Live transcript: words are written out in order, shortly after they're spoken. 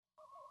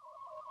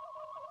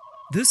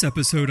This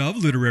episode of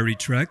Literary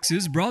Treks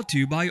is brought to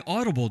you by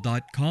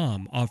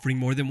Audible.com, offering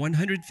more than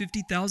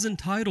 150,000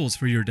 titles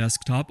for your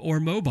desktop or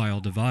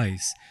mobile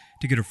device.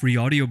 To get a free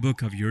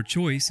audiobook of your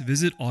choice,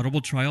 visit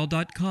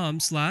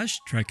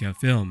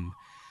audibletrial.com/TrekFM.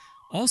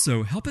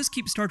 Also, help us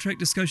keep Star Trek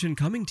discussion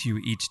coming to you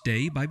each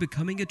day by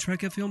becoming a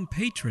Trek FM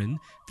patron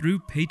through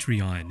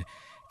Patreon.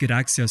 Get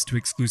access to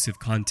exclusive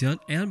content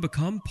and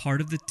become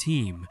part of the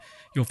team.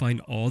 You'll find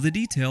all the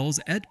details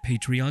at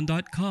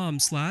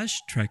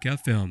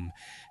patreon.com/TrekFM.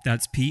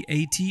 That's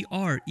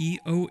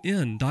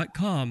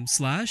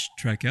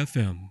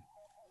patreon.com/TrekFM.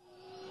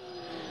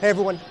 Hey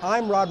everyone,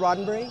 I'm Rod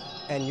Roddenberry,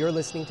 and you're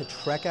listening to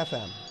Trek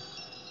FM.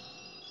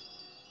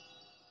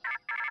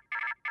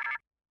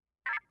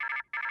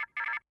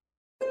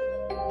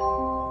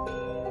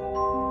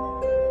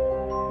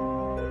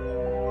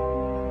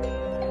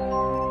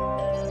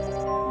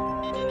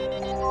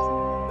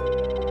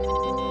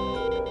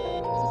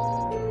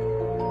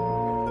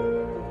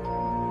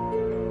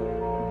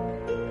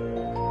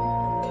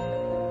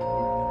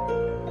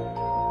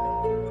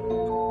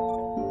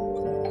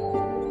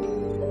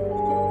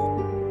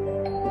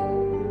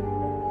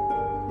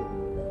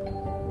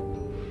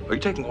 Are you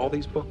taking all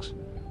these books?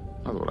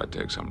 I thought I'd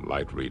take some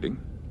light reading,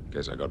 in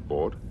case I got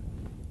bored.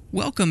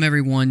 Welcome,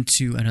 everyone,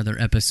 to another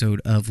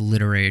episode of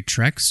Literary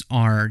Treks,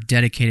 our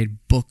dedicated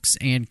books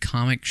and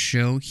comics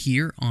show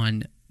here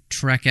on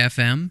Trek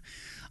FM.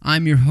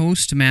 I'm your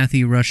host,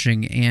 Matthew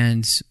Rushing,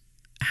 and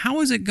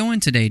how is it going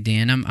today,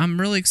 Dan? I'm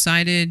really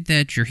excited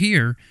that you're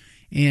here,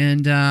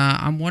 and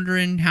I'm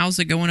wondering how's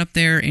it going up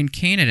there in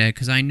Canada,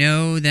 because I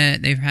know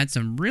that they've had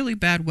some really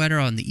bad weather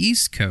on the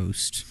East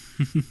Coast.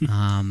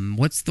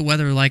 What's the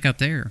weather like up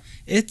there?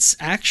 It's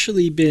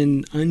actually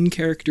been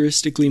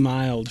uncharacteristically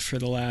mild for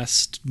the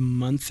last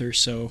month or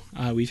so.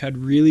 We've had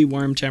really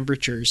warm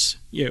temperatures,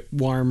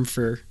 warm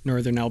for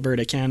northern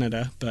Alberta,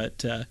 Canada,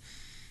 but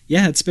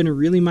it's been a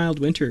really mild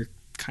winter.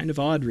 Kind of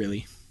odd,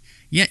 really.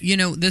 Yeah,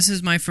 this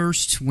is my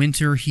first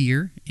winter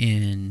here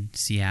in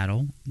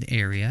Seattle, the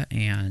area,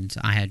 and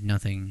I had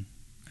nothing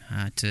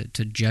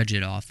to judge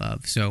it off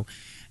of. So,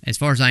 as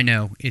far as I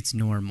know, it's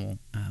normal,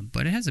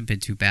 but it hasn't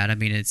been too bad. I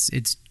mean,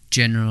 it's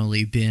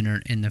generally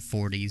been in the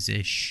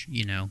 40s-ish,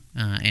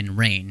 and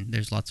rain.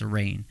 There's lots of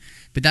rain.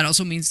 But that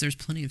also means there's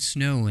plenty of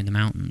snow in the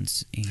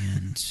mountains,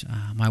 and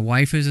my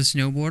wife is a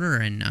snowboarder,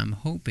 and I'm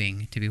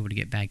hoping to be able to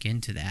get back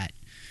into that.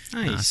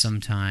 Nice.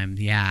 Sometime.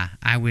 Yeah,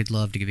 I would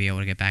love to be able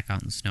to get back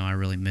out in the snow. I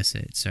really miss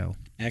it. So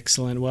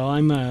excellent. Well,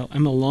 I'm a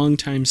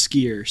long-time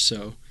skier,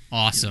 so...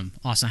 Awesome.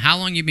 How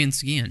long you been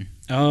skiing?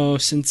 Oh,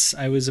 since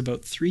I was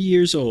about 3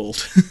 years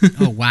old.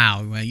 Oh,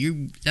 wow. Well,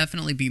 you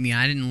definitely beat me.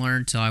 I didn't learn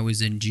until I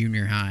was in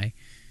junior high,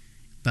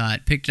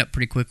 but picked it up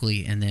pretty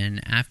quickly, and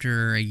then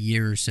after a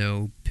year or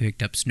so,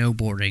 picked up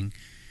snowboarding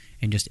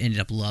and just ended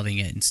up loving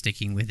it and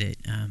sticking with it.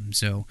 And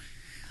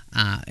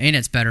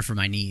it's better for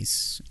my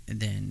knees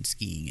than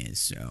skiing is.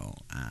 So,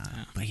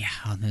 but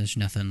yeah, there's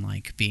nothing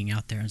like being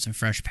out there in some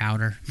fresh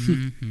powder.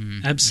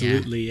 Mm-hmm.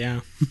 Absolutely, yeah.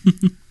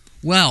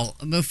 Well,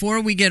 before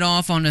we get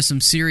off onto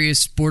some serious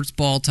sports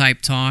ball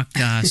type talk,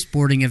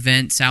 sporting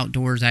events,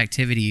 outdoors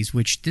activities,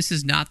 which this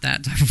is not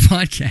that type of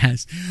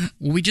podcast,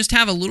 we just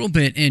have a little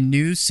bit in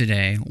news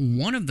today.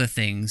 One of the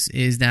things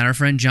is that our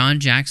friend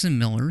John Jackson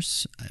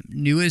Miller's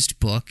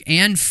newest book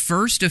and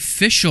first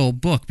official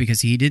book,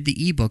 because he did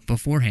the ebook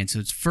beforehand, so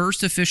his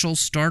first official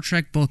Star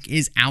Trek book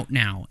is out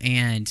now,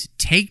 and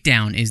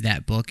Takedown is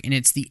that book, and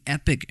it's the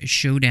epic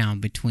showdown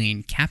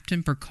between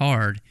Captain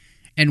Picard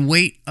and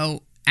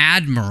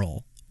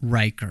Admiral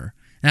Riker.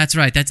 That's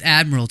right. That's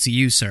Admiral to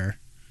you, sir.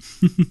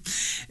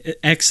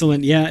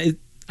 Excellent. Yeah,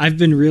 I've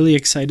been really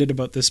excited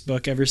about this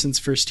book ever since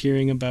first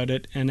hearing about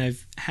it, and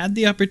I've had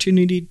the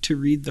opportunity to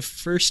read the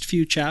first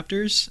few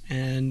chapters,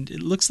 and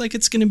it looks like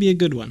it's going to be a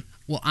good one.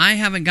 Well, I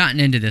haven't gotten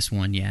into this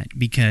one yet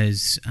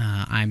because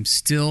I'm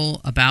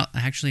about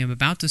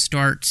to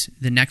start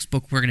the next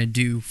book we're going to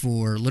do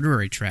for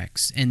Literary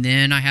Treks, and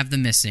then I have The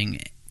Missing.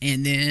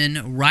 And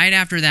then right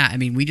after that, I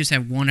mean, we just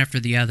have one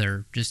after the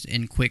other, just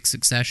in quick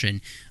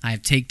succession. I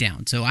have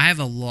Takedown. So I have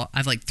I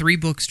have like 3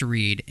 books to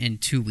read in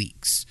 2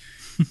 weeks.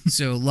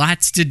 So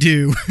lots to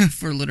do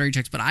for Literary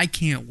Treks, but I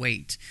can't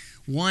wait.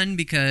 One,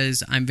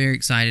 because I'm very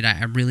excited.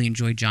 I really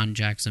enjoy John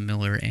Jackson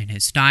Miller and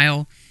his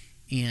style.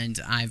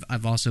 And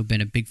I've also been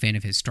a big fan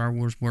of his Star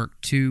Wars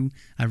work, too.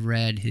 I've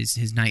read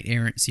his Knight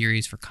Errant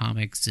series for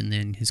comics, and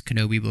then his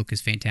Kenobi book is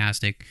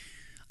fantastic.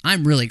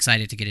 I'm really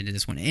excited to get into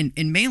this one, and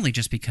mainly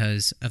just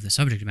because of the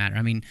subject matter.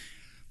 I mean,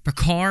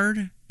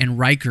 Picard and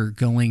Riker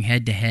going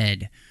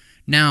head-to-head.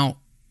 Now,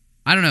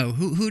 I don't know,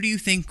 who do you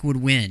think would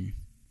win?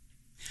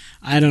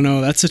 I don't know,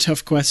 that's a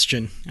tough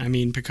question. I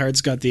mean,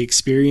 Picard's got the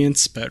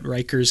experience, but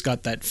Riker's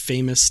got that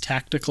famous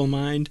tactical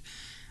mind.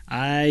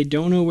 I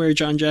don't know where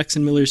John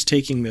Jackson Miller's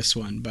taking this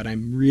one, but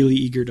I'm really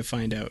eager to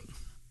find out.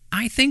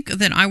 I think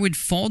that I would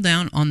fall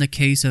down on the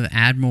case of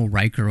Admiral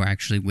Riker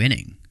actually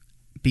winning,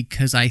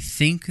 because I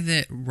think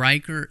that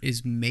Riker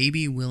is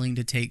maybe willing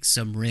to take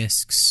some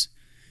risks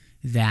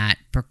that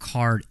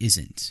Picard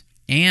isn't.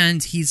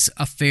 And he's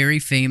a very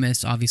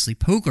famous, obviously,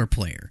 poker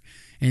player.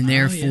 And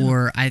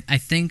therefore, I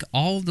think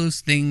all of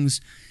those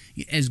things,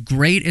 as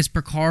great as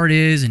Picard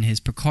is and his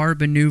Picard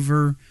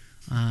maneuver,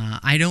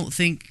 I don't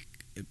think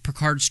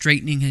Picard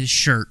straightening his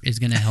shirt is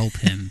going to help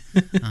him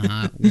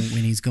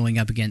when he's going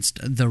up against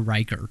the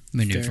Riker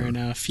maneuver. Fair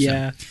enough,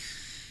 yeah.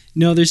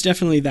 No, there's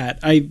definitely that.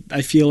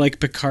 I feel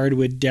like Picard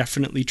would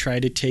definitely try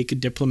to take a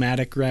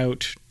diplomatic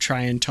route,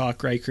 try and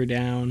talk Riker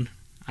down.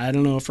 I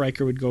don't know if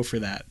Riker would go for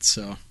that,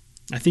 so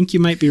I think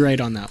you might be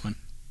right on that one.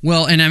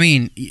 Well, and I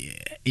mean,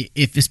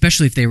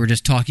 especially if they were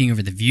just talking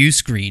over the view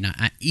screen,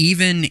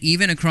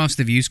 even across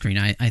the view screen,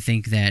 I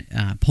think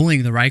that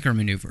pulling the Riker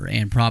maneuver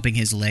and propping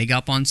his leg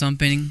up on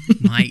something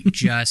might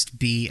just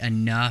be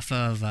enough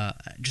of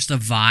just a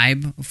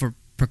vibe for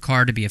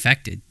Picard to be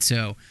affected.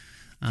 So,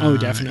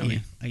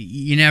 definitely.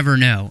 You never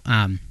know.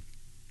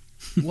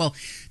 Well,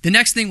 the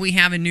next thing we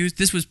have in news,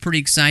 this was pretty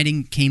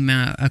exciting, came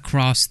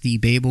across the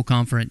Babel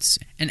conference,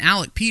 and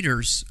Alec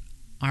Peters,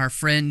 our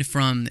friend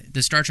from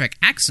the Star Trek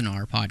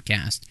Axanar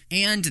podcast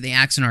and the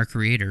Axanar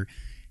creator,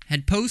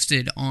 had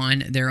posted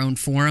on their own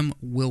forum.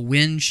 Will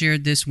Wynn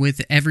shared this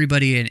with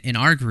everybody in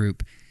our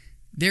group.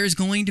 There's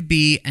going to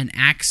be an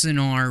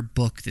Axanar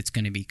book that's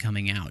going to be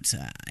coming out,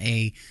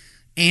 a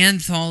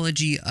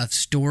anthology of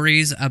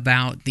stories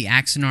about the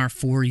Axanar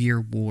 4-year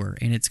war,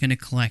 and it's going to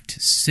collect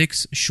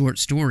 6 short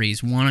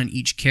stories, one on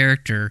each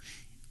character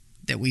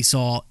that we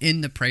saw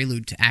in the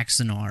prelude to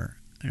Axanar.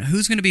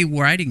 Who's going to be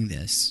writing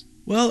this?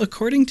 Well,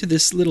 according to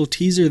this little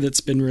teaser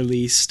that's been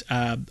released,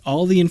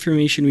 all the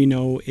information we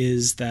know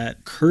is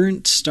that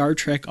current Star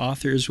Trek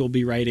authors will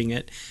be writing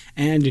it,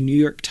 and New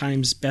York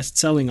Times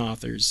best-selling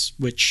authors,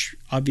 which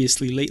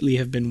obviously lately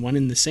have been one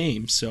and the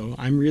same. So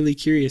I'm really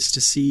curious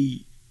to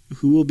see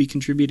who will be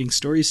contributing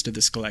stories to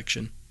this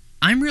collection.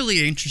 I'm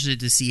really interested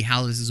to see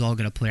how this is all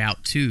going to play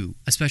out, too,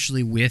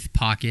 especially with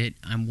Pocket.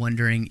 I'm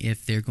wondering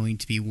if they're going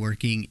to be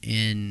working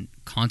in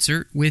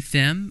concert with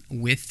them,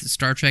 with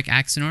Star Trek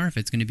Axanar, if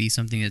it's going to be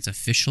something that's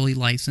officially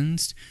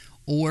licensed,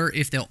 or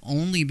if they'll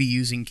only be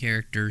using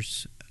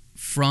characters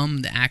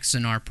from the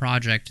Axanar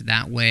project.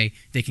 That way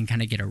they can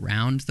kind of get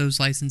around those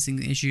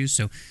licensing issues.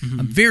 So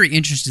I'm very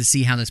interested to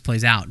see how this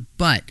plays out.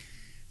 But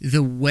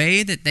the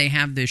way that they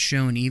have this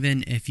shown,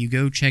 even if you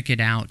go check it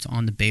out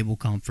on the Babel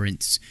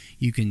conference,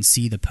 you can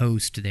see the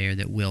post there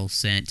that Will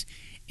sent.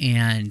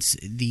 And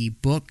the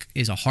book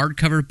is a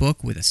hardcover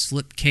book with a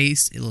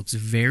slipcase. It looks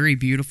very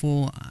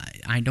beautiful.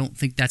 I don't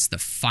think that's the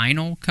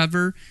final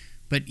cover,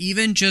 but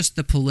even just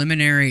the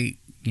preliminary,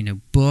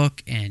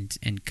 book and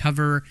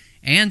cover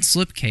and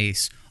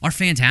slipcase are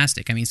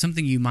fantastic. I mean,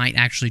 something you might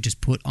actually just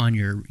put on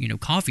your,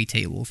 coffee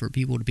table for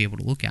people to be able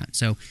to look at.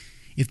 So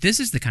if this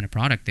is the kind of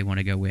product they want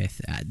to go with,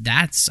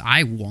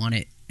 I want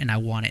it, and I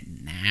want it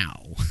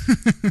now.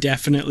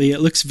 Definitely.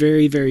 It looks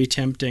very, very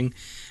tempting.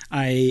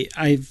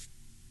 I've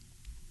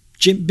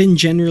been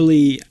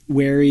generally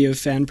wary of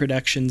fan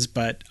productions,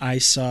 but I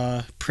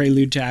saw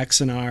Prelude to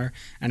Axanar,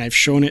 and I've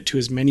shown it to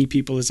as many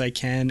people as I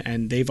can,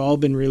 and they've all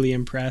been really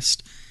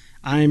impressed.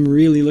 I'm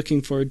really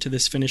looking forward to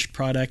this finished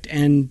product,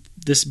 and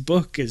this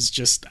book is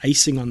just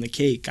icing on the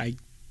cake.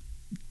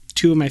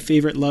 Two of my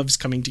favorite loves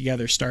coming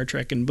together, Star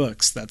Trek and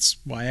books. That's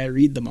why I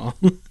read them all.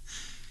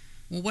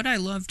 Well, what I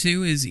love,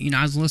 too, is,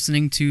 I was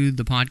listening to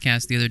the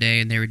podcast the other day,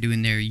 and they were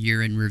doing their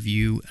year-in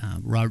review,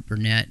 Robert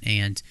Burnett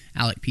and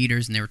Alec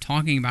Peters, and they were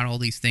talking about all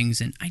these things,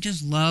 and I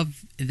just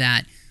love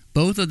that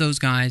both of those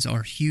guys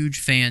are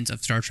huge fans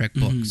of Star Trek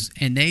books,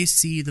 and they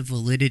see the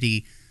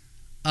validity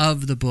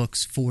of the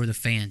books for the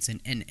fans,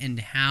 and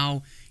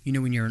how,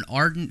 when you're an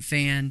ardent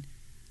fan,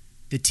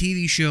 the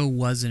TV show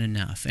wasn't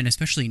enough, and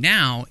especially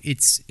now,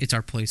 it's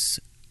our place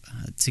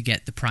to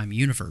get the Prime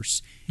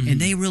Universe, and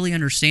they really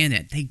understand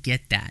that. They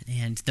get that,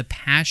 and the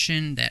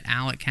passion that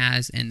Alec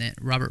has and that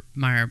Robert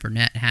Meyer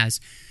Burnett has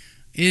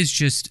is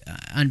just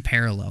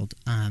unparalleled,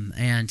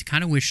 and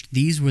kind of wish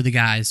these were the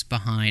guys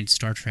behind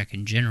Star Trek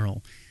in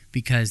general,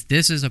 because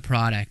this is a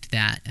product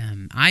that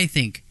I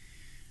think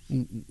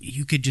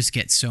you could just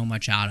get so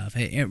much out of.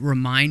 It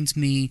reminds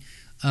me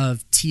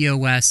of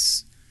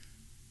TOS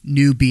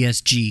new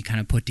BSG kind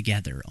of put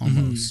together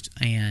almost,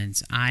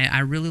 and I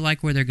really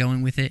like where they're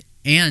going with it,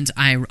 and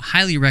I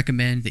highly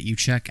recommend that you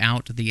check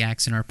out the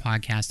Axanar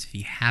podcast if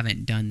you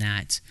haven't done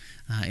that.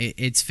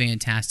 It's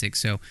fantastic.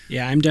 So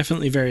yeah, I'm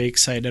definitely very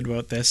excited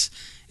about this.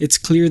 It's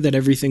clear that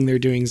everything they're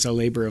doing is a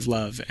labor of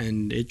love,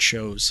 and it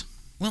shows.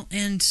 Well,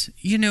 and,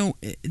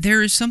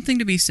 there is something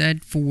to be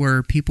said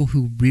for people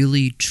who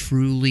really,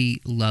 truly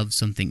love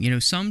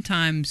something.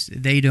 Sometimes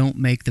they don't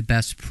make the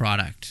best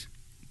product,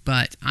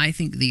 but I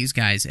think these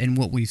guys, and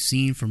what we've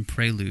seen from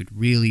Prelude,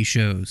 really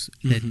shows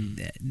that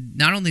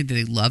not only do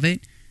they love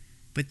it,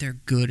 but they're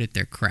good at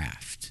their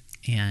craft.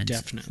 And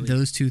definitely,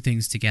 those two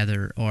things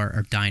together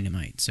are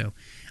dynamite. So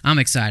I'm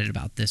excited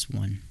about this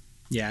one.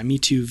 Yeah, me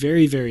too.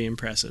 Very, very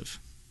impressive.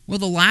 Well,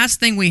 the last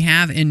thing we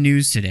have in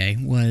news today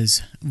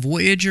was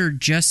Voyager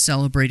just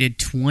celebrated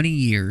 20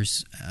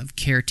 years of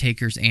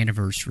Caretaker's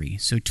anniversary.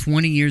 So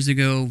 20 years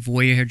ago,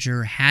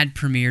 Voyager had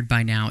premiered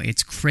by now.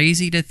 It's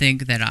crazy to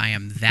think that I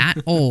am that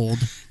old.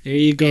 There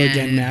you go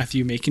again,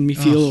 Matthew, making me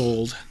feel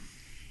old.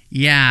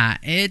 Yeah,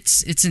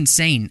 it's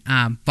insane.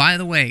 By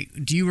the way,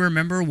 do you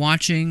remember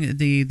watching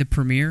the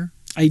premiere?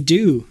 I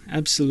do,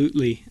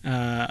 absolutely.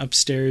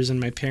 Upstairs in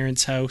my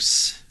parents'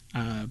 house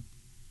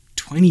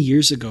 20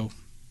 years ago.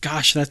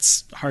 Gosh,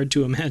 that's hard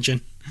to imagine.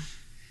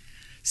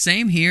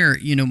 Same here.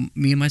 You know,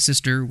 me and my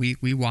sister, we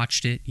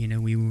watched it. You know,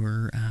 we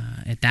were,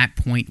 at that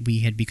point,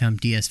 we had become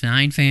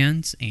DS9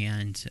 fans,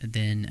 and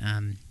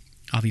then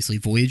obviously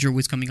Voyager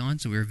was coming on,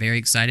 so we were very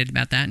excited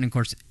about that. And, of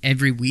course,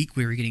 every week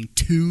we were getting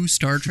 2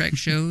 Star Trek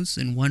shows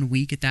in 1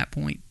 week at that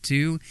point,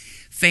 too.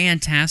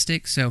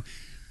 Fantastic. So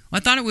I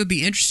thought it would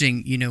be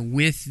interesting, you know,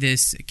 with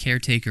this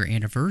Caretaker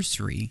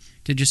anniversary,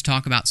 to just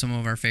talk about some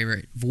of our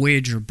favorite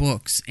Voyager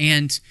books.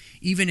 And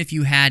even if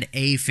you had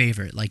a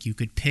favorite, like you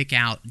could pick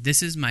out,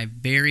 this is my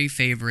very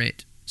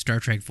favorite Star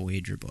Trek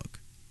Voyager book.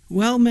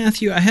 Well,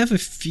 Matthew, I have a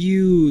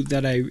few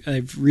that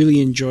I've really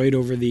enjoyed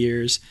over the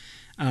years.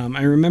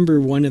 I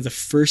remember one of the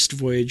first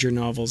Voyager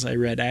novels I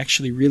read I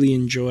actually really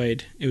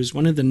enjoyed. It was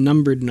one of the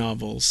numbered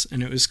novels,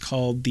 and it was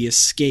called The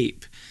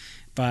Escape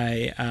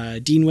by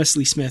Dean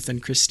Wesley Smith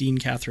and Christine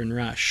Catherine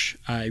Rush.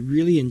 I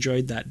really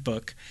enjoyed that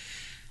book.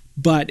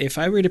 But if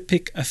I were to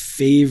pick a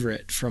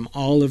favorite from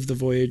all of the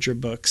Voyager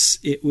books,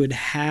 it would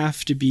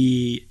have to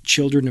be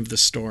Children of the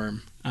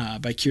Storm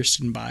by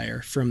Kirsten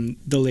Beyer from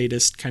the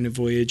latest kind of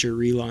Voyager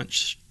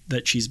relaunch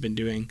that she's been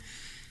doing.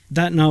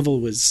 That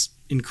novel was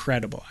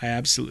incredible. I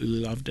absolutely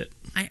loved it.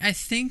 I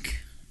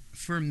think,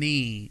 for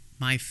me,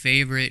 my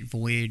favorite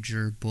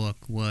Voyager book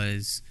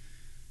was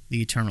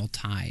The Eternal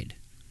Tide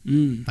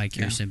by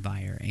Kirsten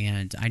Beyer.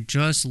 And I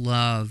just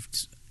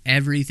loved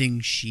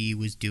everything she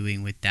was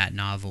doing with that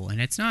novel.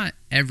 And it's not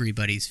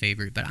everybody's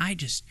favorite, but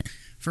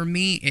for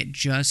me, it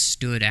just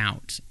stood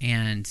out.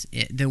 And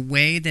the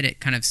way that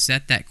it kind of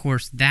set that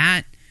course,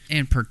 that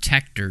and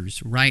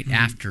Protectors right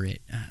after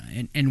it,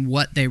 and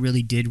what they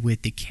really did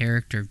with the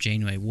character of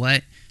Janeway,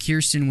 what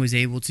Kirsten was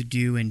able to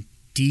do in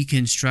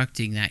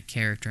deconstructing that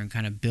character and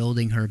kind of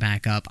building her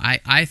back up,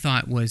 I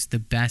thought was the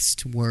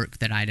best work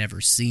that I'd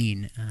ever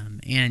seen.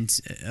 And,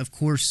 of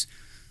course,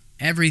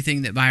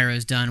 everything that Beyer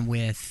has done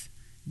with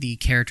the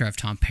character of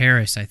Tom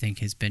Paris, I think,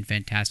 has been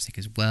fantastic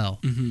as well.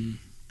 Mm-hmm.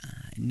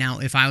 Now,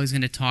 if I was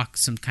going to talk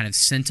some kind of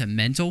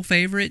sentimental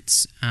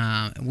favorites,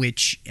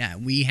 which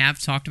we have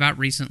talked about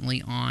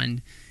recently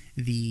on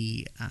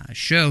the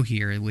show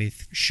here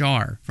with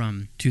Shar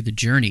from To the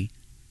Journey.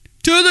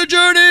 To the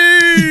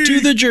Journey! To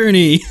the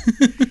Journey!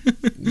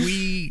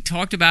 We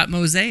talked about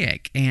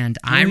Mosaic, and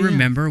I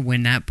remember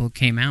when that book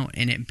came out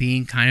and it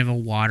being kind of a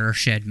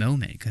watershed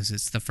moment, because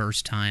it's the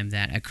first time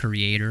that a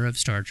creator of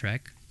Star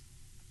Trek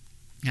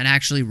had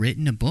actually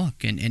written a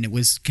book, and it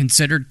was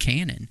considered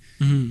canon.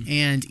 Mm-hmm.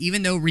 And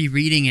even though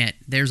rereading it,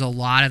 there's a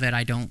lot of it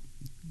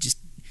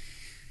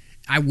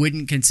I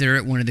wouldn't consider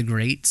it one of the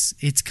greats.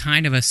 It's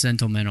kind of a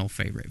sentimental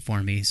favorite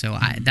for me. So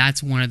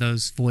that's one of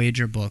those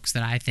Voyager books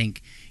that I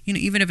think, you know,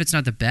 even if it's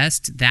not the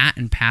best, that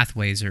and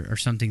Pathways are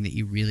something that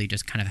you really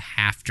just kind of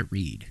have to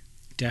read.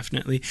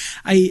 Definitely.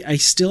 I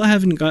still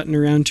haven't gotten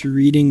around to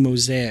reading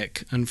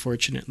Mosaic,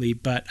 unfortunately,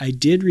 but I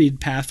did read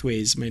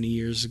Pathways many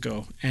years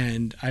ago,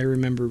 and I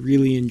remember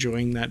really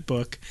enjoying that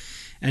book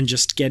and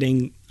just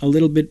getting a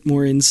little bit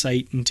more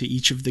insight into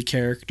each of the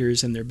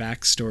characters and their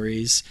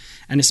backstories.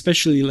 And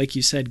especially, like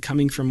you said,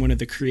 coming from one of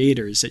the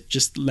creators, it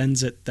just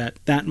lends it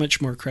that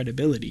much more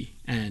credibility,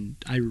 and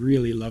I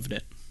really loved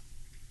it.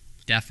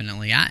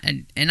 Definitely.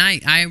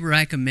 I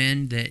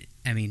recommend that.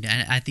 I mean,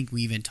 I think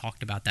we even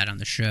talked about that on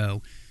the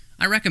show.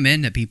 I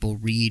recommend that people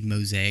read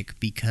Mosaic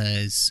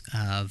because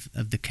of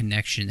the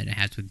connection that it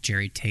has with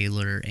Jerry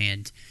Taylor,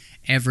 and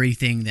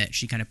everything that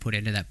she kind of put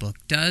into that book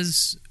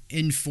does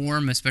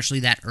inform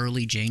especially that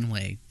early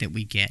Janeway that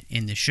we get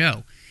in the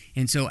show.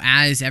 And so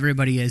as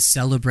everybody is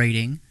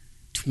celebrating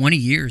 20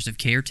 years of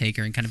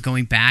Caretaker and kind of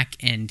going back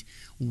and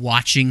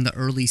watching the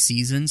early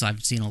seasons,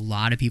 I've seen a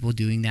lot of people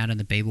doing that on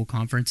the Babel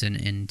conference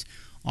and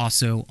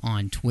also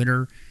on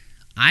Twitter.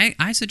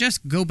 I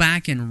suggest go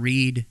back and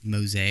read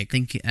Mosaic. I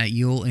think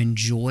you'll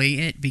enjoy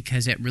it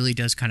because it really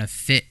does kind of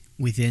fit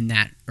within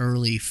that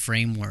early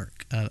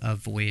framework of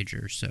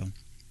Voyager. So,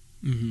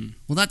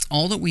 Well, that's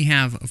all that we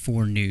have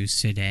for news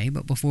today.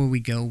 But before we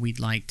go, we'd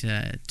like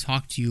to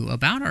talk to you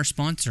about our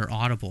sponsor,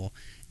 Audible.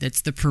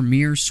 That's the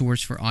premier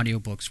source for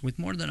audiobooks with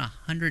more than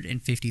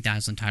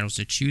 150,000 titles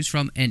to choose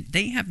from, and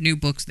they have new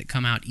books that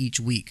come out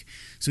each week.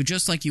 So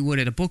just like you would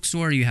at a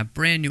bookstore, you have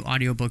brand new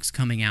audiobooks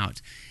coming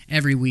out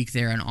every week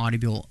there on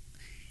Audible.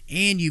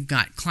 And you've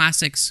got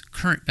classics,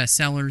 current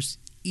bestsellers,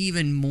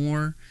 even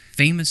more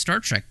famous Star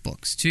Trek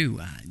books,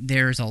 too.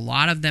 There's a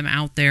lot of them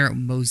out there.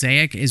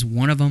 Mosaic is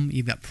one of them.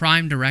 You've got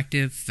Prime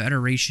Directive,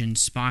 Federation,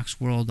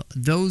 Spock's World,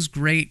 those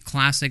great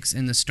classics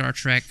in the Star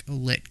Trek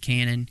lit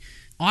canon.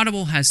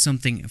 Audible has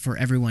something for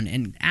everyone,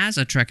 and as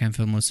a Trek and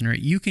Film listener,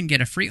 you can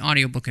get a free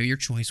audiobook of your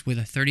choice with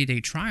a 30-day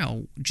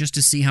trial just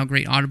to see how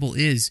great Audible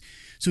is.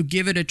 So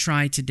give it a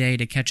try today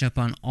to catch up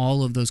on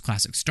all of those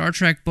classic Star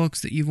Trek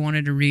books that you've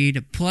wanted to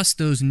read, plus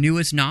those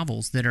newest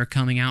novels that are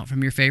coming out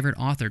from your favorite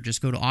author.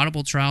 Just go to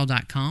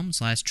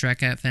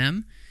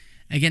audibletrial.com/trekfm.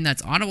 Again,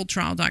 that's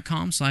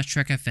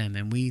audibletrial.com/trekfm,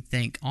 and we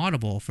thank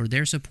Audible for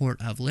their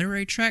support of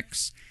Literary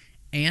Treks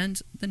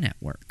and the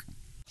network.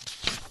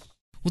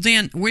 Well,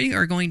 Dan, we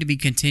are going to be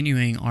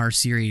continuing our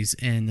series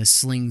in the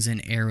Slings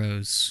and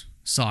Arrows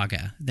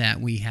saga that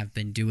we have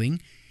been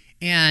doing.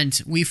 And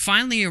we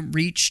finally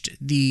reached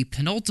the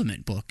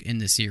penultimate book in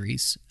the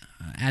series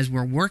as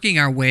we're working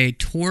our way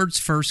towards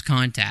First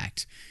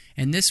Contact.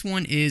 And this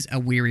one is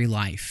A Weary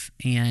Life.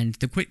 And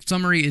the quick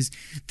summary is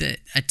that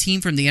a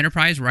team from the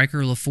Enterprise,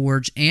 Riker,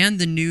 LaForge, and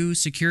the new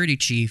security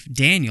chief,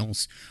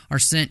 Daniels, are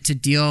sent to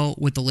deal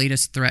with the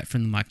latest threat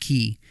from the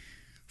Maquis.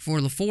 For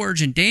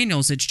LaForge and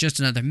Daniels, it's just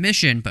another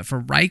mission, but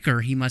for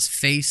Riker, he must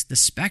face the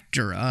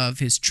specter of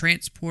his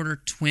transporter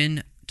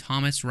twin,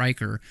 Thomas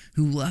Riker,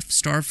 who left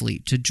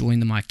Starfleet to join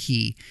the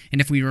Maquis.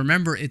 And if we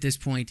remember at this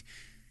point,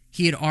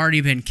 he had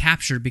already been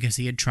captured because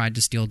he had tried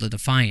to steal the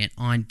Defiant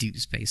on Deep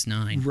Space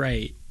Nine.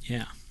 Right,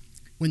 yeah.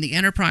 When the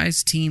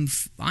Enterprise team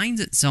finds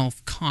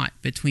itself caught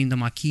between the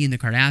Maquis and the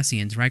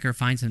Cardassians, Riker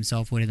finds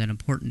himself with an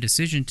important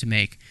decision to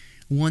make,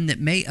 one that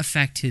may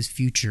affect his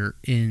future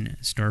in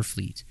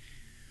Starfleet.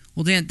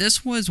 Well, Dan,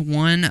 this was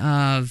one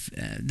of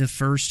the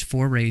first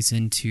forays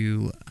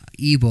into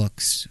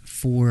ebooks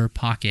for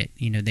Pocket.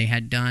 You know, they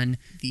had done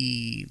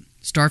the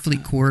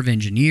Starfleet Corps of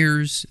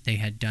Engineers, they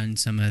had done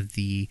some of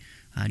the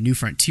New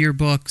Frontier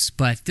books,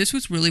 but this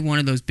was really one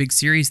of those big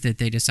series that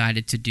they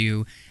decided to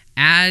do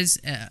as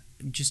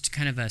just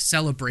kind of a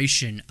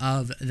celebration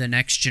of the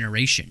next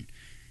generation.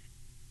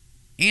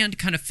 And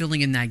kind of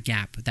filling in that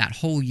gap, that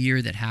whole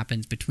year that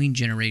happens between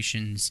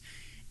generations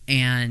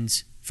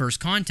and First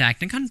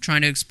Contact, and kind of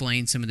trying to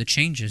explain some of the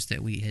changes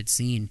that we had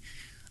seen.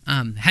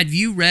 Had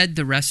you read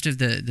the rest of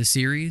the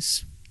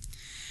series?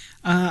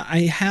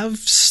 I have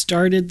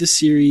started the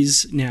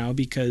series now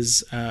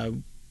because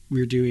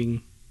we're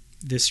doing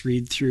this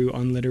read-through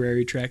on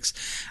Literary Treks.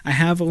 I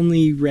have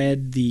only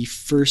read the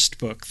first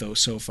book, though,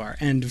 so far,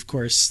 and, of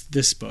course,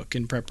 this book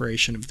in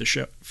preparation of the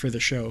show for the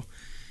show.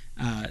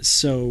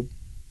 So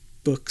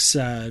books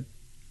 2,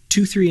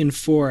 3, and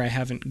 4 I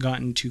haven't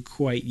gotten to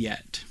quite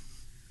yet.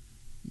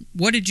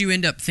 What did you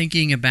end up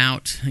thinking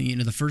about,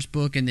 the first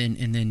book, and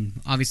then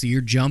obviously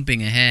you're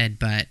jumping ahead,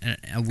 but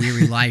A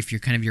Weary Life,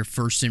 your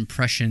first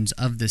impressions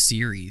of the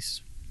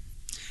series?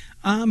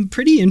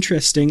 Pretty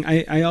interesting.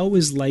 I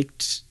always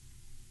liked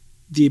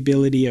the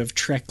ability of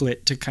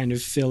Treklit to kind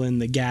of fill in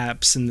the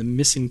gaps and the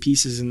missing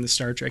pieces in the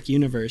Star Trek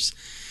universe.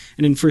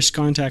 And in First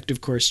Contact,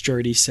 of course,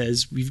 Geordi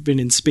says, we've been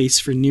in space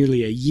for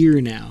nearly a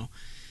year now.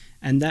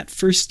 And that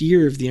first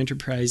year of the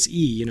Enterprise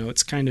E,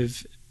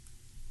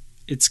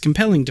 it's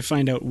compelling to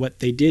find out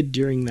what they did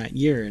during that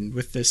year, and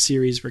with this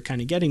series we're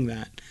kind of getting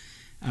that.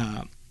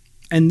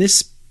 And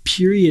this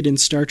period in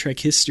Star Trek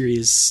history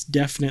is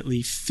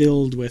definitely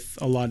filled with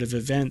a lot of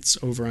events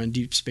over on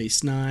Deep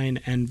Space Nine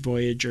and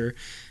Voyager,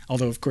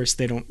 although of course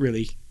they don't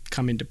really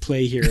come into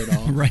play here at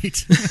all.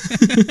 Right.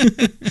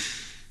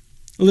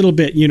 A little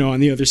bit, on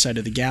the other side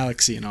of the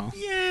galaxy and all.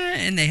 Yeah,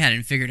 and they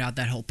hadn't figured out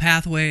that whole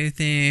pathway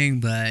thing,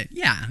 but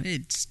yeah,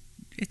 it's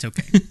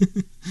okay.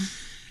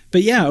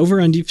 But yeah, over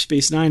on Deep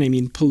Space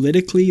Nine,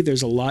 politically,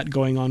 there's a lot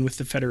going on with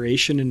the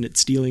Federation and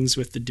its dealings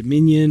with the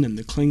Dominion and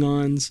the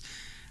Klingons.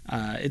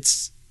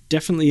 It's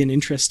definitely an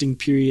interesting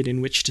period in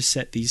which to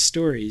set these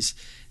stories.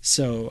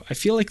 So I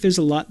feel like there's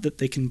a lot that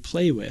they can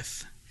play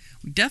with.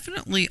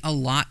 Definitely a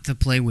lot to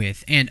play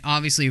with. And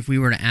obviously, if we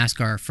were to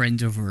ask our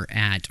friends over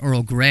at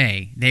Earl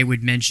Grey, they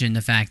would mention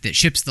the fact that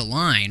Ships the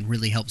Line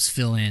really helps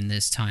fill in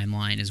this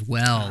timeline as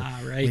well.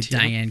 Right, with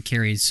Diane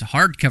Carey's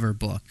hardcover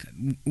book.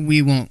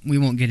 We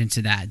won't get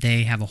into that.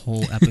 They have a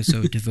whole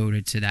episode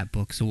devoted to that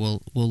book,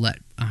 so we'll let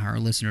our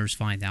listeners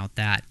find out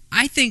that.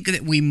 I think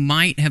that we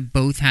might have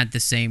both had the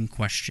same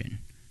question.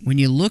 When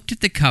you looked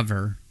at the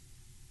cover,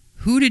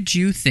 who did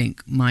you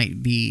think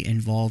might be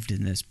involved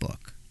in this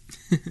book?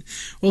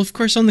 Well, of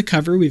course, on the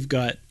cover, we've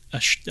got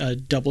a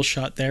double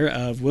shot there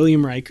of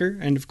William Riker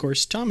and, of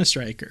course, Thomas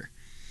Riker.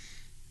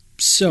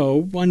 So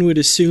one would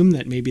assume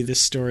that maybe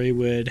this story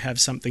would have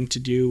something to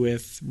do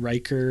with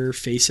Riker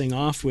facing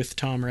off with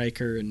Tom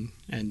Riker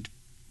and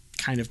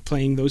kind of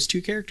playing those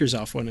two characters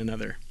off one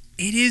another.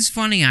 It is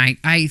funny.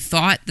 I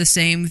thought the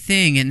same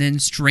thing, and then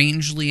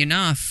strangely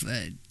enough,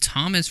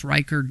 Thomas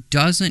Riker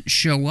doesn't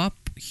show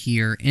up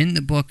here in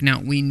the book. Now,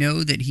 we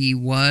know that he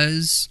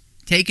was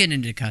taken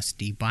into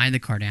custody by the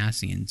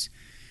Cardassians.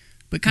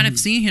 But kind of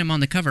seeing him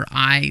on the cover,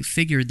 I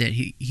figured that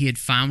he had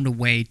found a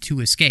way to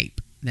escape,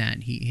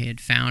 that he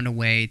had found a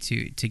way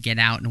to get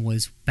out and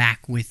was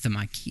back with the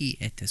Maquis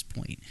at this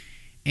point.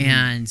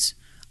 And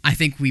I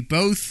think we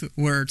both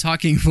were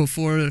talking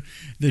before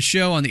the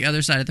show on the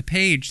other side of the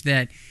page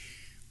that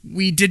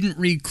we didn't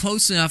read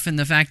close enough in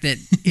the fact that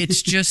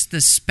it's just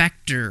the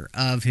specter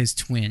of his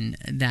twin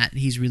that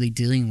he's really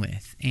dealing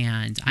with.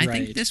 And I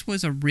think this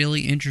was a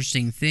really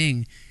interesting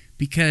thing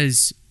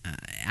because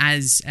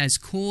as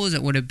cool as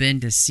it would have been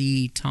to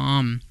see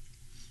Tom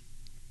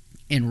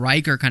and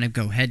Riker kind of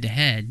go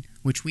head-to-head,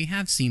 which we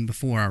have seen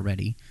before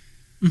already,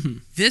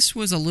 this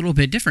was a little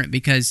bit different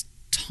because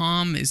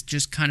Tom is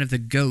just kind of the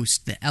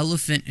ghost, the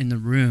elephant in the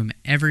room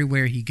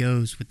everywhere he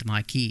goes with the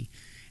Maquis.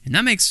 And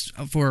that makes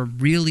for a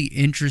really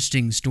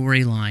interesting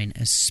storyline,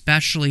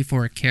 especially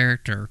for a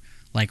character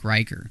like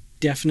Riker.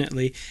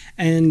 Definitely.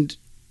 And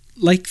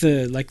like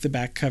the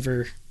back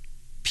cover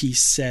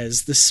piece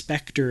says, the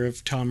specter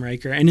of Tom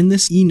Riker. And in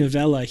this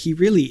e-novella, he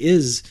really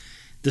is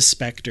the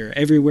specter.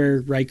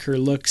 Everywhere Riker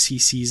looks, he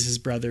sees his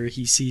brother.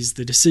 He sees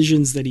the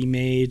decisions that he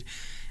made.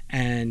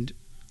 And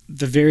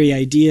the very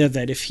idea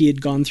that if he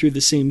had gone through the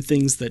same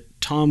things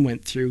that Tom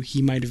went through,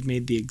 he might have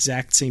made the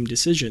exact same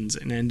decisions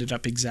and ended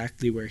up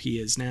exactly where he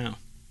is now.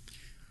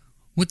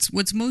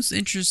 What's most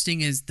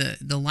interesting is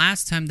the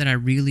last time that I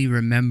really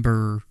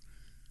remember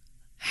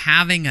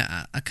having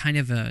a kind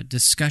of a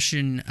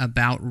discussion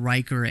about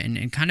Riker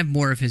and kind of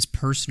more of his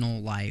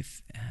personal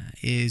life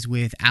is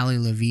with Ali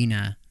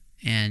Lavina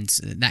and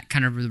that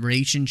kind of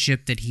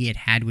relationship that he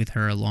had with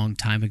her a long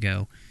time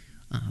ago.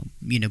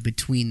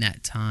 Between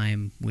that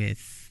time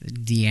with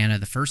Deanna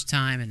the first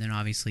time and then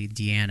obviously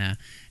Deanna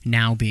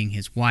now being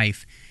his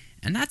wife.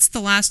 And that's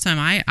the last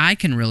time I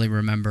can really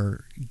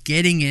remember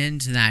getting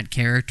into that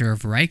character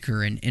of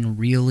Riker and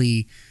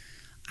really,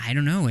 I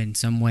don't know, in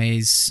some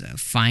ways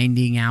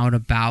finding out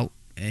about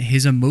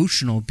his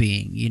emotional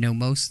being.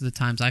 Most of the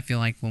times I feel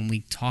like when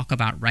we talk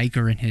about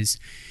Riker and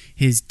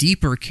his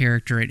deeper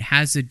character, it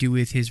has to do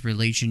with his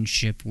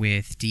relationship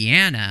with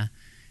Deanna,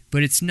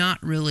 but it's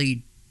not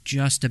really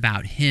just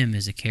about him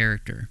as a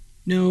character.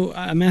 No,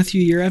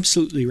 Matthew, you're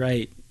absolutely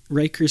right.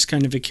 Riker's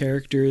kind of a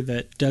character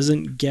that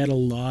doesn't get a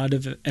lot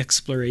of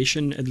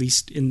exploration, at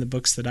least in the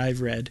books that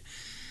I've read.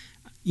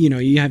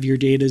 You have your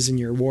Datas and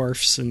your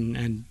Worfs,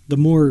 and the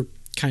more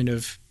kind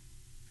of,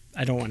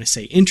 I don't want to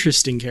say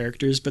interesting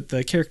characters, but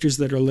the characters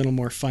that are a little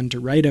more fun to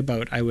write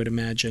about, I would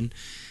imagine,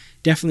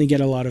 definitely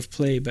get a lot of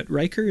play. But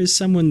Riker is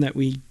someone that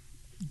we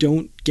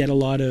don't get a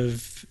lot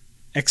of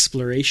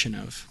exploration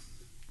of.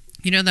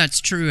 That's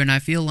true, and I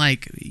feel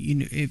like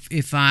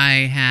if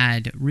I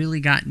had really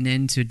gotten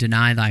into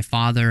Deny Thy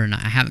Father, and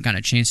I haven't got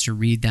a chance to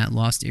read that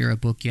Lost Era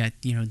book yet,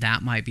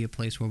 that might be a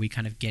place where we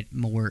kind of get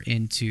more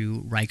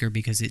into Riker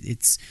because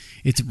it's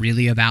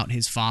really about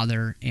his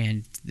father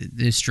and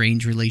the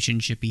strange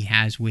relationship he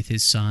has with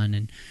his son,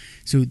 and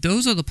so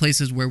those are the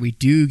places where we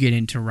do get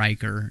into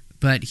Riker,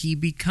 but he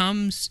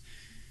becomes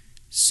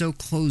so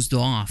closed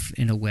off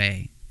in a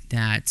way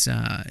that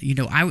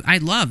I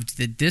loved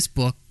that this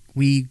book.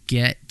 We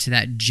get to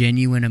that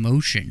genuine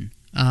emotion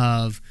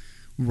of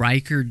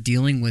Riker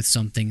dealing with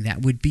something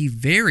that would be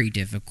very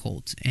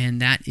difficult,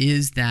 and that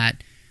is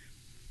that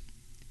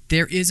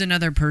there is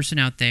another person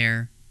out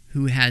there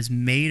who has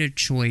made a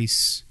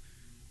choice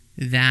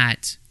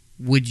that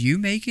would you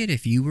make it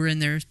if you were in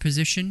their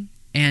position?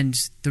 And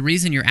the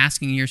reason you're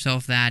asking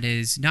yourself that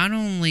is not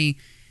only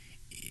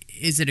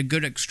is it a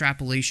good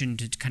extrapolation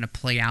to kind of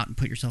play out and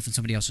put yourself in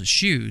somebody else's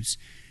shoes,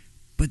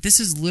 but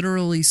this is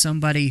literally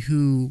somebody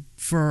who,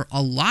 for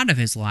a lot of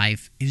his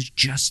life, is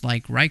just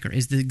like Riker,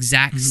 is the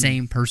exact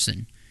same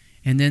person.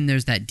 And then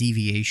there's that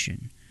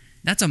deviation.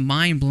 That's a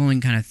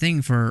mind-blowing kind of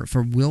thing for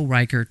Will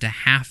Riker to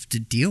have to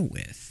deal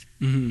with.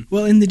 Mm-hmm.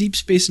 Well, in the Deep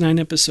Space Nine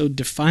episode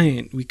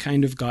Defiant, we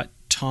kind of got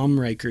Tom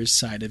Riker's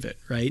side of it,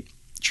 right?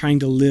 Trying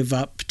to live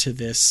up to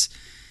this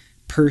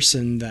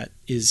person that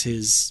is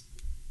his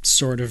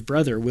sort of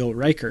brother, Will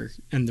Riker,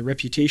 and the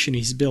reputation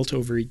he's built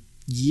over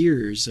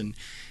years, and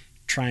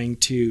trying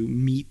to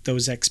meet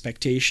those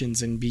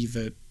expectations and be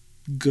the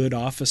good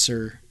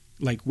officer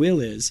like Will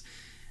is.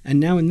 And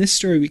now in this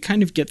story, we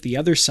kind of get the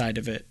other side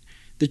of it.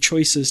 The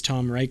choices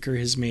Tom Riker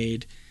has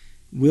made,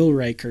 Will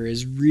Riker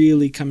is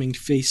really coming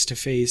face to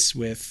face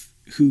with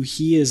who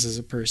he is as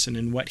a person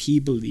and what he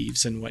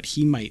believes and what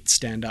he might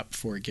stand up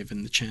for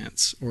given the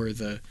chance or if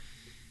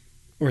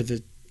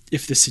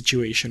the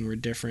situation were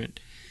different.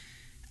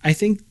 I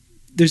think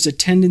there's a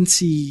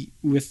tendency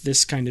with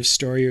this kind of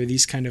story or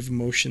these kind of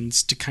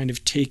emotions to kind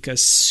of take a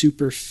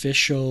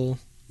superficial,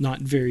 not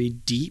very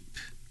deep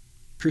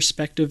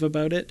perspective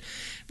about it.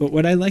 But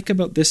what I like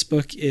about this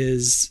book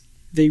is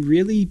they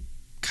really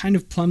kind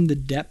of plumb the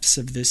depths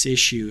of this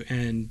issue,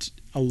 and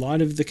a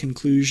lot of the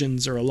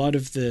conclusions or a lot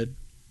of the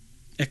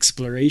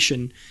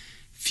exploration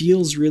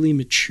feels really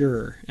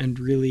mature and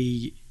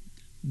really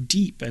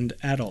deep and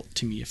adult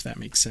to me, if that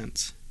makes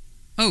sense.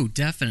 Oh,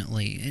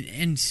 definitely.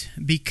 And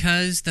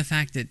because the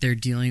fact that they're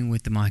dealing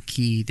with the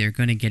Maquis, they're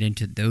going to get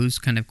into those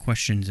kind of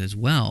questions as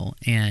well.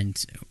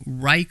 And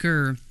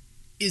Riker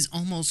is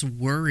almost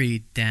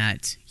worried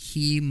that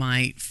he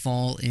might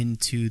fall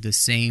into the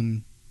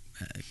same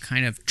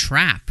kind of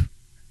trap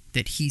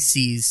that he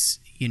sees,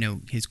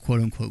 his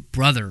quote-unquote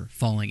brother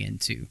falling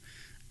into,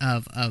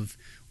 of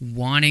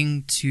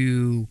wanting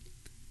to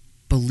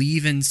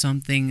believe in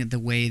something the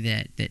way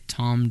that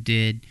Tom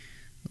did,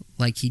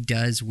 like he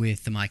does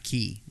with the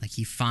Maquis. Like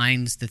he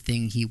finds the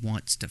thing he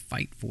wants to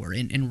fight for.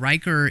 And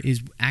Riker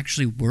is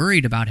actually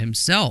worried about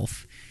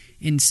himself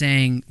in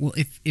saying, well,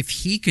 if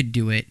he could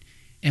do it,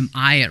 am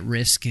I at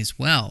risk as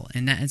well?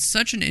 And that is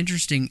such an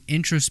interesting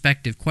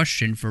introspective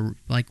question for,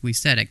 like we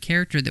said, a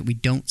character that we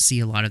don't see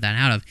a lot of that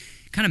out of.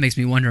 It kind of makes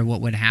me wonder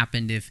what would have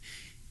happened if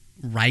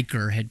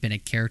Riker had been a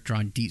character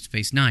on Deep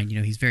Space Nine. You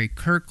know, he's very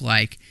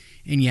Kirk-like,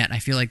 and yet I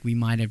feel like we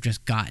might have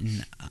just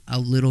gotten a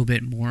little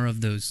bit more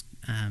of those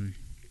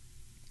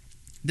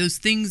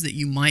things that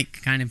you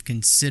might kind of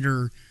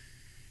consider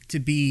to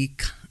be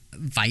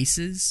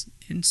vices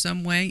in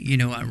some way. You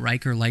know,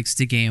 Riker likes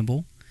to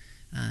gamble.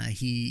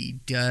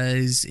 He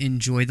does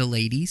enjoy the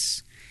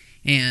ladies,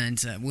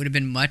 and would have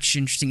been much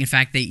interesting. In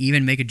fact, they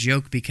even make a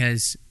joke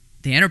because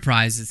the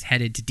Enterprise is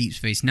headed to Deep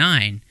Space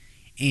Nine,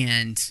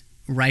 and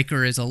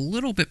Riker is a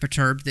little bit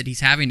perturbed that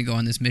he's having to go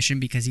on this mission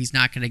because he's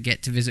not going to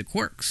get to visit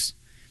Quarks.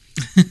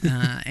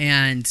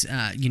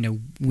 You know,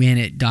 win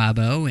at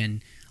Dabo,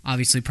 and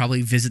obviously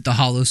probably visit the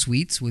Holo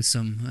Suites with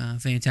some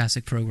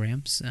fantastic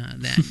programs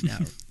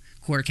that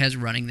Quark has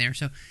running there.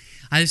 So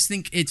I just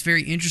think it's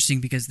very interesting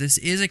because this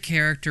is a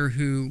character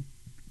who,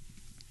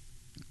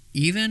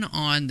 even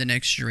on The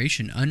Next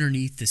Generation,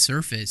 underneath the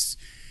surface,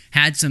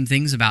 had some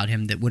things about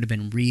him that would have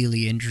been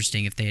really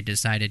interesting if they had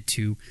decided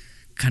to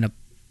kind of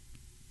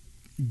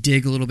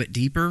dig a little bit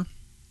deeper.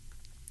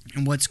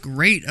 And what's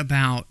great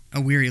about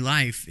A Weary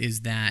Life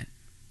is that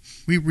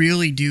we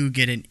really do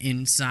get an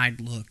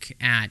inside look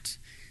at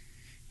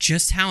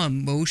just how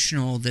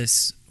emotional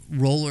this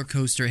roller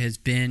coaster has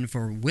been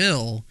for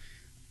Will,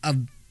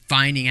 of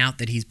finding out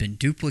that he's been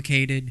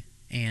duplicated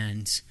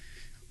and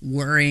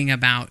worrying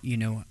about, you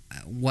know,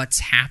 what's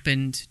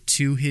happened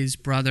to his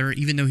brother,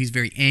 even though he's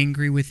very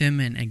angry with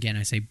him. And again,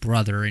 I say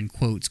brother in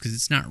quotes because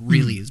it's not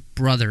really his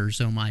brother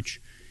so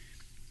much.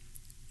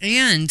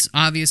 And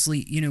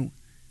obviously, you know,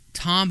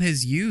 Tom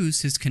has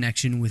used his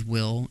connection with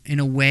Will in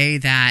a way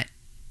that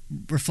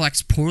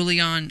reflects poorly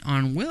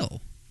on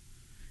Will.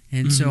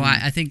 And so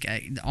I think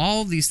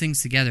all of these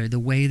things together, the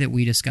way that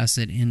we discuss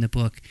it in the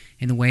book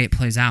and the way it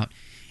plays out,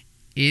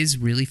 is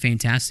really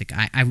fantastic.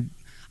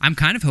 I'm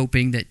kind of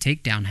hoping that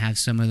Takedown has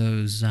some of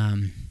those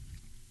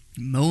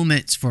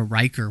moments for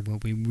Riker where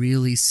we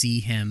really see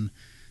him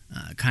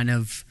kind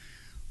of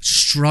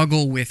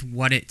struggle with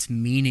what it's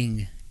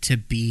meaning to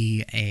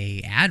be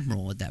a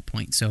admiral at that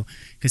point. So,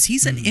 because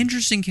he's an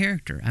interesting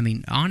character. I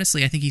mean,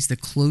 honestly, I think he's the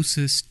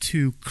closest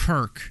to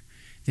Kirk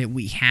that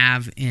we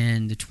have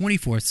in the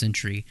 24th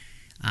century,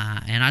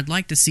 and I'd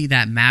like to see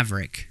that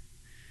Maverick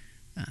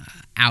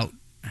out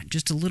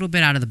just a little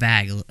bit out of the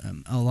bag,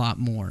 a lot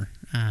more,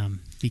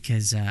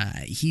 because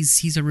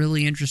he's a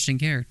really interesting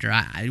character.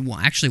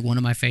 Actually, one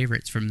of my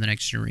favorites from The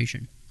Next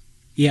Generation.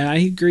 Yeah, I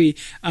agree.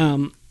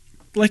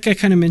 Like I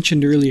kind of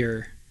mentioned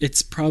earlier,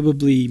 it's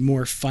probably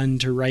more fun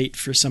to write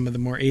for some of the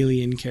more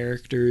alien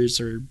characters,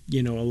 or,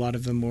 you know, a lot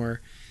of the more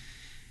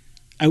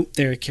out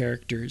there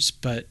characters,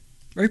 but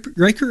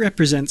Riker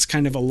represents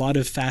kind of a lot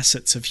of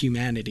facets of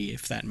humanity,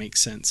 if that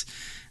makes sense.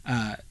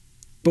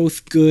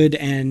 Both good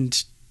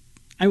and,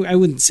 I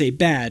wouldn't say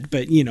bad,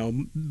 but, you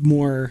know,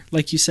 more,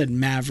 like you said,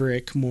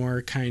 Maverick,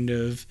 more kind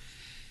of,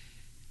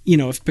 you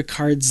know, if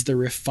Picard's the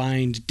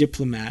refined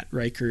diplomat,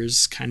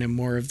 Riker's kind of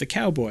more of the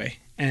cowboy.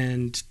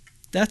 And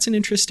that's an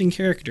interesting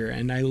character,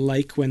 and I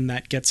like when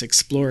that gets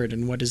explored,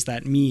 and what does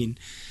that mean?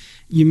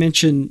 You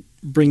mentioned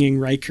bringing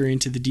Riker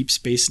into the Deep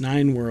Space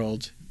Nine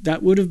world.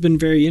 That would have been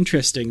very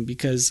interesting,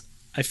 because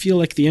I feel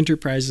like the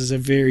Enterprise is a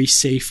very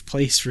safe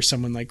place for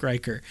someone like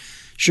Riker.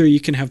 Sure,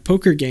 you can have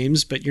poker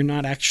games, but you're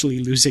not actually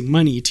losing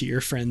money to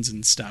your friends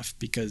and stuff,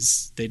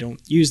 because they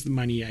don't use the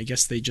money. I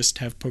guess they just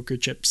have poker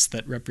chips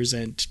that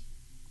represent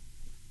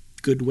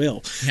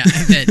goodwill. Yeah,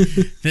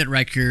 that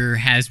Riker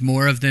has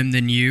more of them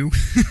than you.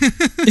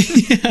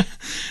 Yeah.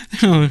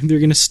 Oh, they're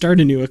going to start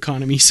a new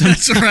economy somehow.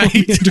 That's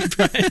right.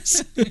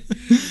 Enterprise.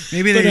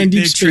 Maybe but on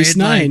Deep Space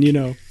Nine, you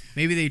know.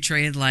 Maybe they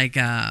trade like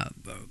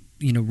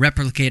you know,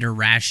 replicator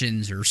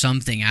rations or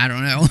something. I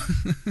don't know.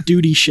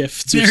 Duty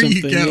shifts or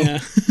something. There you go.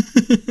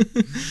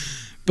 Yeah.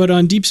 But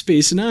on Deep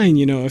Space Nine,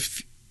 you know,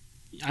 if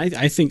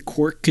I think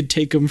Quark could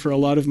take him for a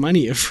lot of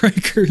money if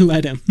Riker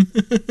let him.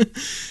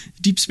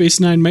 Deep Space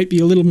Nine might be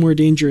a little more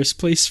dangerous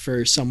place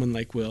for someone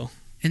like Will.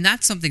 And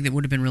that's something that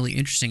would have been really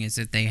interesting, is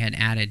that they had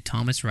added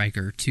Thomas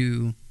Riker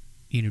to,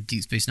 you know,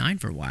 Deep Space Nine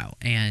for a while.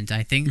 And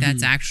I think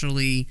that's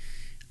actually,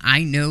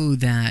 I know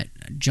that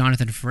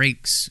Jonathan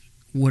Frakes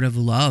would have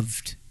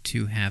loved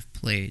to have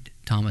played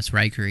Thomas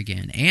Riker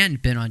again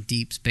and been on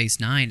Deep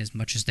Space Nine as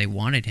much as they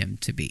wanted him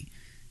to be.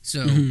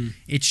 So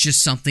it's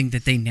just something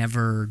that they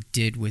never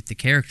did with the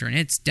character, and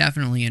it's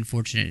definitely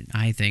unfortunate,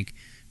 I think.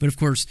 But of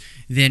course,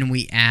 then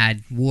we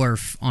add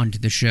Worf onto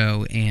the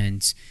show,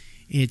 and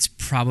it's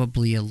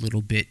probably a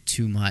little bit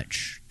too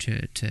much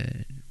to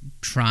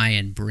try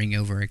and bring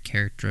over a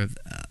character of,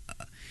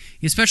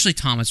 especially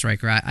Thomas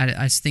Riker.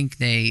 I think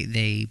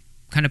they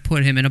kind of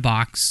put him in a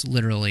box,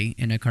 literally,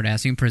 in a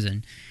Cardassian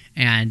prison,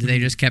 and they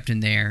just kept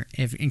him there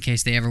in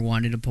case they ever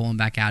wanted to pull him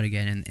back out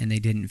again, and they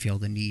didn't feel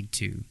the need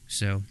to.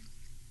 So,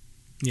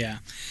 yeah,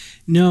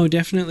 no,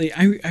 definitely.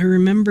 I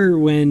remember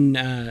when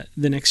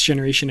the Next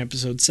Generation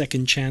episode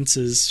Second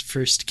Chances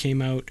first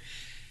came out.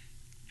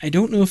 I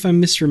don't know if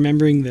I'm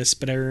misremembering this,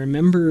 but I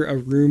remember a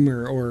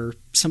rumor or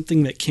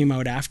something that came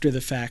out after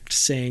the fact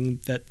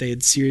saying that they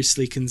had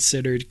seriously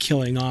considered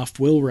killing off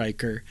Will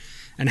Riker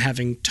and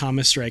having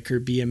Thomas Riker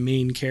be a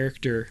main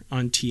character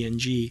on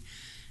TNG,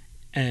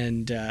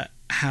 and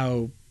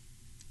how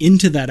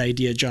into that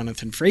idea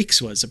Jonathan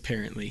Frakes was,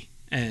 apparently.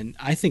 And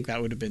I think that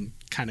would have been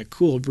kind of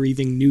cool,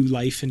 breathing new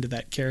life into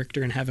that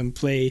character and have him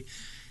play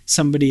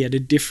somebody at a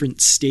different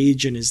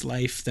stage in his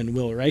life than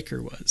Will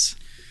Riker was.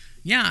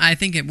 Yeah, I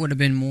think it would have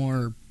been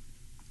more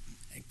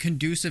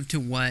conducive to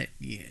what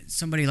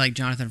somebody like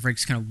Jonathan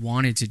Frakes kind of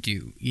wanted to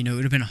do. It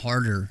would have been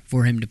harder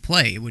for him to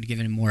play. It would have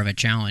given him more of a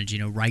challenge.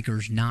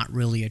 Riker's not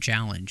really a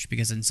challenge,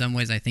 because in some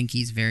ways I think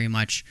he's very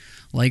much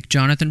like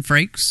Jonathan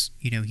Frakes.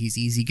 He's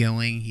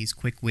easygoing, he's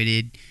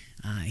quick-witted,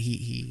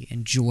 he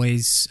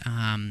enjoys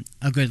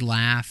a good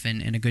laugh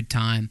and a good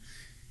time.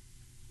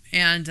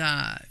 And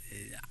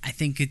I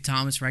think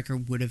Thomas Riker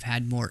would have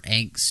had more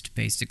angst,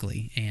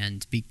 basically,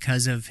 and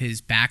because of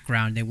his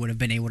background, they would have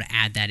been able to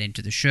add that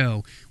into the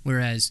show,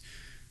 whereas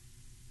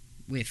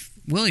with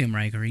William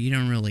Riker, you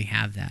don't really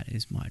have that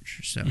as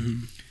much. So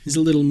he's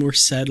a little more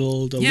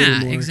settled, a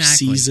little more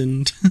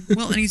seasoned.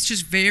 Well, and he's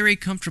just very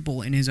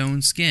comfortable in his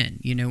own skin.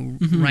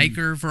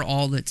 Riker, for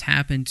all that's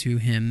happened to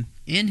him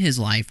in his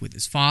life with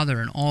his father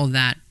and all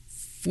that,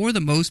 for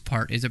the most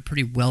part, is a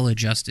pretty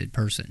well-adjusted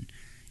person.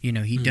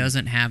 He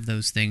doesn't have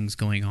those things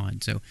going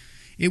on. So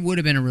it would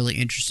have been a really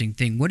interesting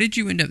thing. What did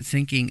you end up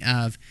thinking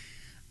of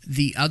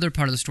the other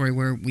part of the story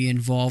where we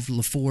involved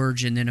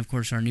LaForge and then, of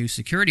course, our new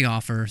security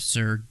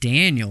officer,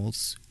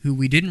 Daniels, who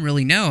we didn't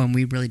really know and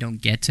we really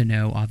don't get to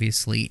know,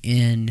 obviously,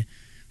 in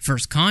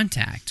First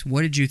Contact?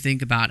 What did you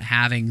think about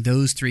having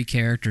those three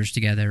characters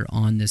together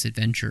on this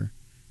adventure?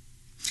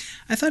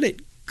 I thought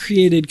it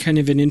created kind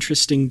of an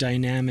interesting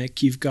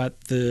dynamic. You've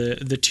got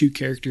the two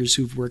characters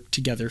who've worked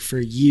together for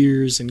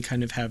years and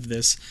kind of have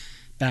this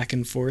back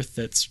and forth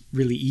that's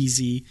really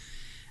easy.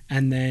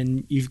 And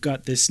then you've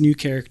got this new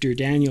character,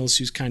 Daniels,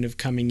 who's kind of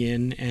coming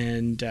in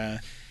and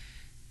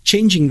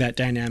changing that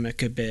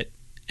dynamic a bit.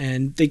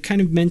 And they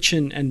kind of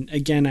mention, and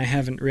again, I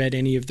haven't read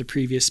any of the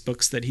previous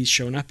books that he's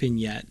shown up in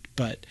yet,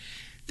 but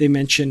they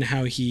mention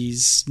how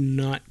he's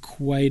not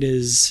quite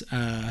as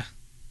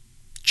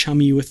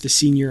chummy with the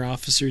senior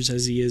officers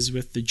as he is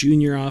with the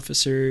junior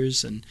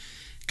officers, and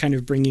kind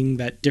of bringing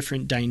that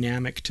different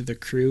dynamic to the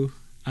crew.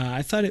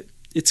 I thought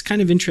it's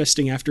kind of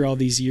interesting after all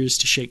these years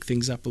to shake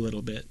things up a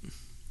little bit.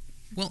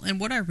 Well, and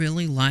what I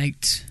really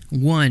liked,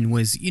 one,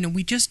 was,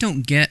 we just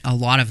don't get a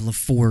lot of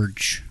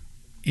LaForge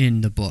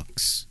in the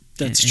books.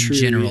 That's in true.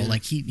 In general, yeah.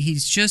 like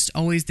he's just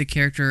always the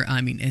character.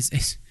 I mean,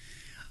 it's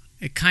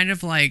kind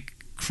of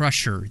like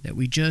Crusher that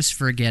we just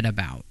forget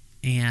about.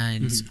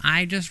 And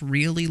I just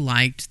really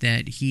liked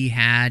that he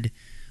had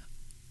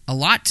a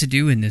lot to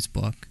do in this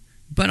book,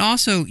 but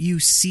also you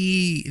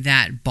see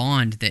that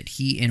bond that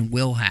he and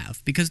Will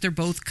have, because they're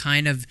both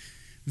kind of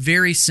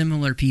very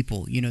similar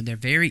people. They're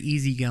very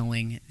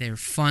easygoing, they're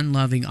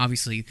fun-loving.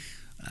 Obviously,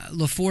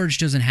 LaForge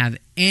doesn't have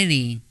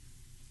any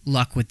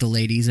luck with the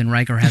ladies, and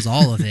Riker has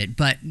all of it,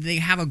 but they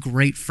have a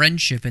great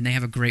friendship, and they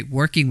have a great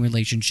working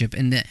relationship,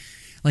 and that,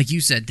 like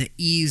you said, the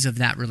ease of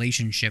that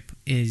relationship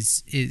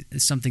is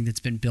something that's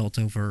been built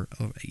over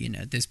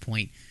at this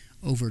point,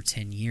 over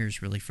 10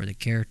 years, really, for the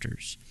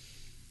characters.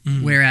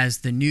 Whereas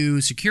the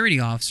new security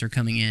officer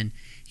coming in,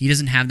 he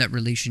doesn't have that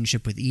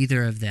relationship with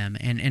either of them.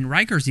 And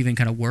Riker's even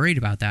kind of worried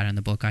about that in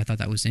the book. I thought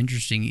that was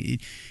interesting.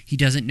 He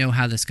doesn't know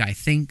how this guy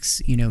thinks.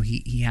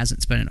 He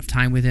hasn't spent enough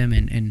time with him,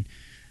 and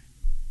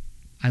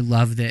I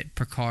love that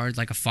Picard,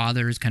 like a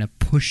father, is kind of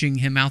pushing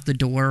him out the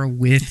door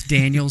with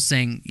Daniel,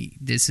 saying,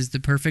 this is the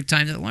perfect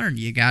time to learn.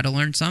 You got to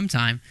learn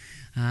sometime.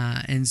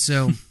 And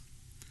so,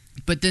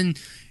 but then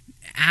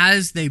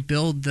as they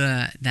build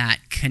that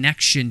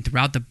connection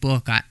throughout the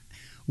book, I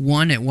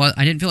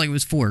didn't feel like it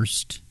was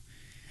forced.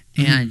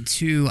 And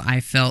two, I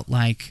felt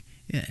like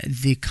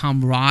the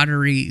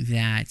camaraderie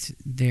that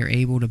they're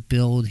able to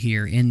build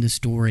here in the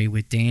story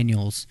with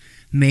Daniels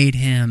made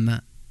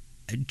him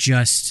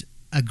just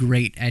a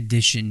great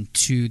addition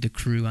to the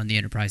crew on the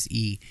Enterprise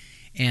E.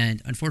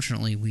 And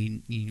unfortunately,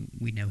 we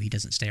know he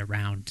doesn't stay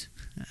around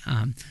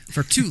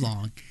for too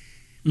long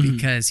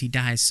because he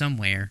dies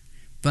somewhere.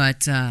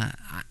 But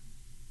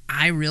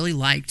I really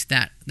liked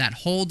that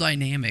whole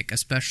dynamic,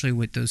 especially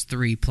with those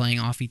three playing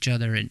off each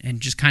other,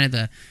 and just kind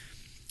of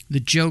the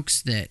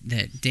jokes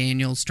that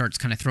Daniel starts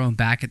kind of throwing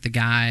back at the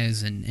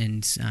guys,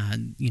 and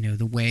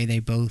the way they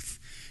both,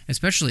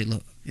 especially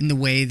in the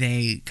way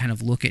they kind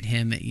of look at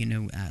him,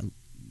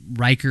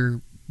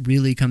 Riker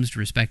really comes to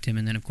respect him,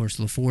 and then of course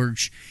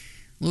LaForge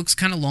looks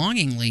kind of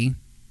longingly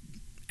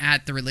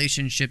at the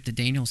relationship that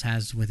Daniels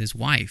has with his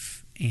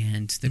wife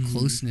and the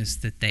closeness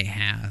that they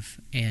have,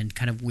 and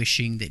kind of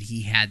wishing that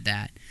he had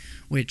that,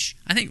 which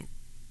I think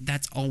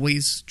that's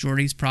always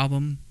Geordi's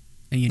problem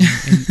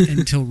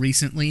until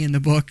recently in the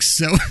books.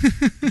 So,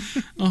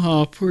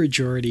 oh, poor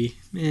Geordie,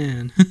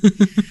 man.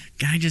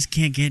 guy just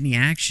can't get any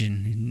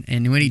action,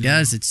 and when he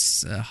does,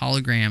 it's a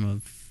hologram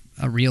of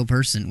a real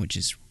person, which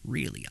is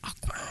really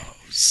awkward. Oh,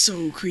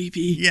 so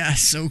creepy. Yeah,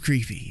 so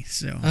creepy.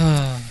 So,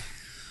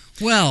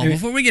 well,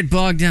 before we get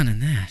bogged down in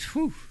that,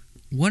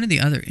 one of the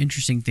other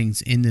interesting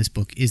things in this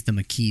book is the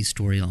Makee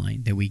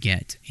storyline that we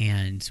get,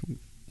 and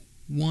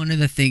one of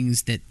the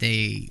things that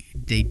they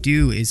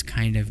do is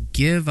kind of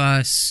give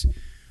us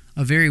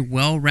a very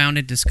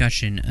well-rounded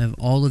discussion of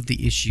all of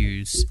the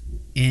issues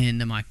in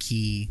the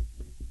Makee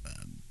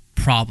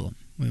problem,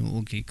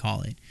 we could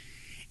call it.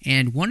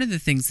 And one of the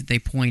things that they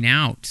point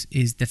out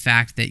is the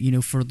fact that,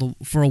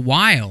 for a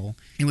while,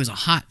 it was a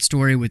hot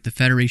story with the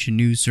Federation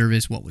News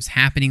Service, what was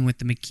happening with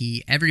the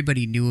Makee.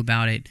 Everybody knew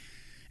about it.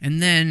 And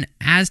then,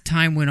 as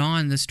time went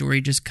on, the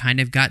story just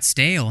kind of got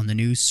stale, and the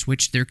news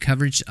switched their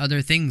coverage to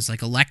other things,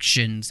 like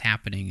elections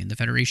happening and the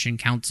Federation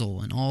Council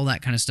and all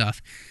that kind of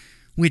stuff.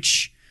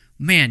 Which,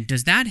 man,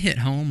 does that hit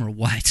home or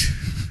what?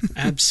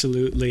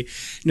 Absolutely.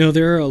 No,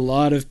 there are a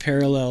lot of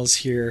parallels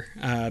here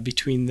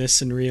between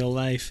this and real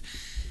life.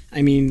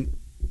 I mean,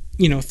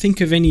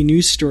 think of any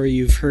news story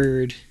you've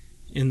heard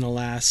in the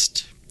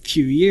last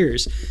few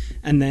years,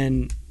 and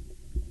then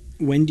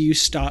when do you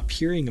stop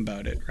hearing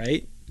about it,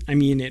 right? I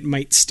mean, it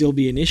might still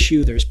be an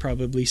issue. There's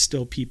probably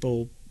still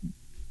people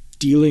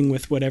dealing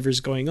with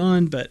whatever's going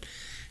on, but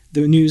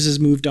the news has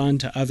moved on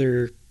to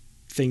other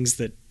things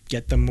that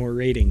get them more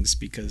ratings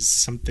because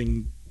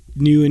something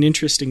new and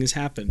interesting has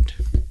happened.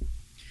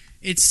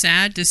 It's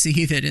sad to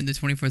see that in the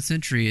 24th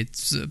century,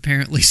 it's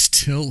apparently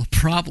still a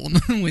problem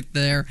with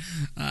their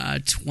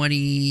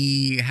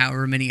 20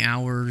 however many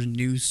hours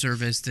news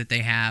service that they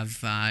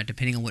have,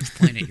 depending on which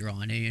planet you're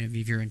on.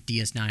 If you're in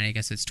DS9, I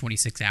guess it's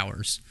 26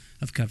 hours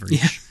of coverage.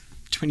 Yeah,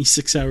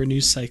 26-hour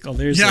news cycle.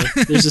 There's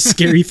a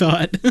scary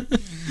thought.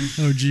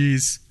 Oh,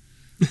 geez.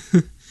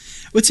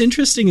 What's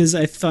interesting is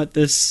I thought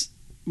this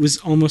was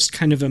almost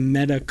kind of a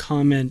meta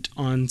comment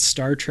on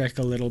Star Trek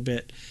a little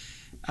bit.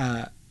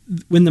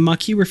 When the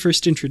Makee were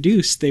first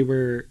introduced, they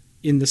were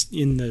in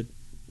the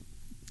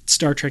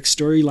Star Trek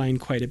storyline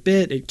quite a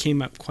bit. It came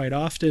up quite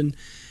often,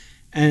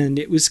 and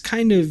it was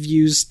kind of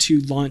used to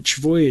launch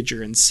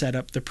Voyager and set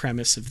up the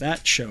premise of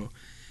that show.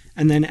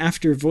 And then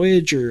after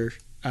Voyager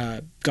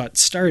got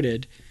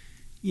started,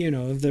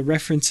 the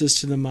references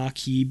to the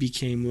Makee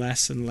became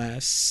less and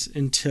less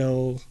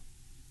until,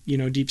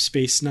 Deep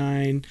Space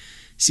Nine,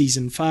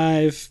 Season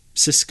 5,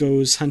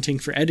 Sisko's hunting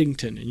for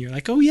Eddington, and you're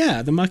like, oh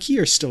yeah, the Makee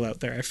are still out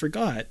there. I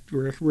forgot.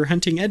 We're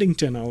hunting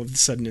Eddington all of a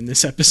sudden in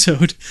this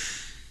episode.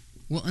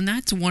 Well, and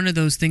that's one of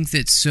those things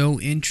that's so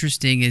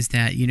interesting is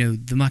that,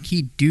 the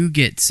Makee do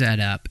get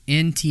set up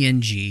in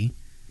TNG,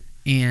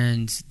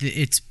 and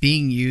it's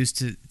being used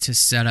to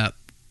set up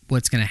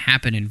what's going to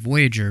happen in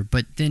Voyager,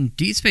 but then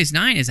Deep Space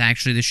Nine is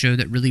actually the show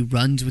that really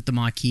runs with the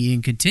Makee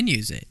and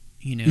continues it.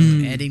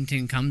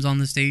 Eddington comes on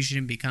the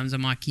station, becomes a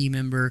Makee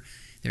member.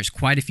 There's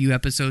quite a few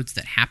episodes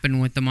that happen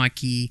with the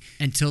Makee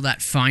until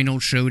that final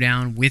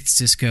showdown with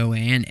Sisko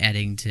and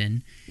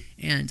Eddington.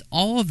 And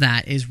all of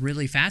that is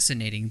really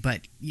fascinating.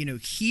 But,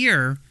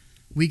 here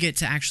we get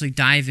to actually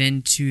dive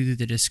into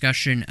the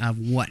discussion of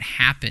what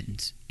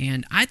happened.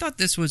 And I thought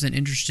this was an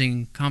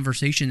interesting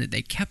conversation that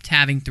they kept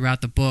having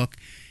throughout the book.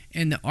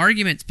 And the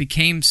arguments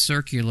became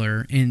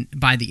circular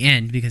by the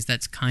end, because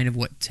that's kind of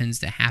what tends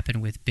to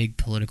happen with big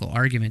political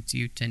arguments.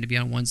 You tend to be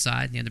on one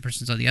side and the other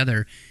person's on the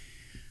other.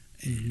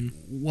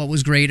 What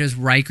was great is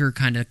Riker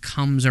kind of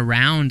comes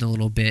around a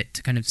little bit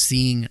to kind of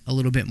seeing a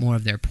little bit more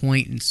of their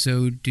point, and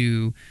so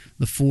do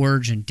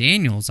LaForge and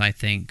Daniels, I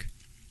think.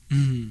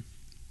 Mm-hmm.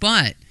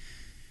 But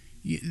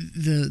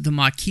the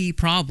Makee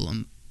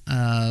problem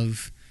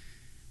of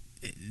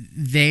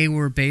they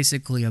were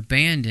basically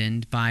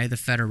abandoned by the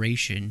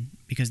Federation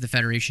because the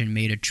Federation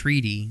made a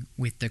treaty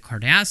with the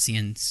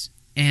Cardassians,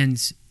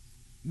 and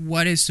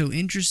what is so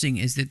interesting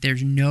is that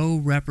there's no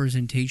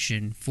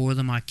representation for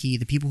the Makee,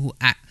 the people who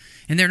act,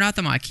 and they're not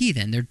the Makee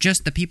then, they're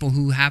just the people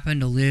who happen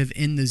to live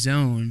in the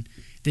zone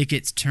that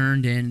gets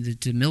turned into the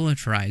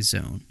demilitarized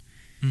zone.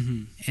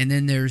 Mm-hmm. And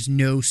then there's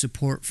no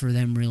support for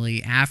them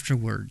really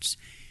afterwards.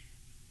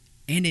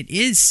 And it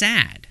is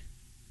sad,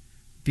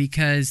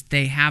 because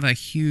they have a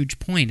huge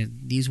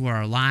point. These were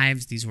our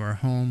lives, these were our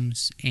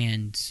homes,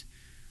 and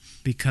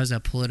because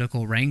of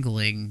political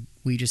wrangling,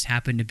 we just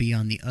happen to be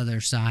on the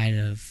other side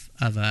of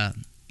a,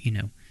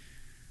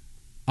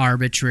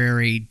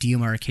 arbitrary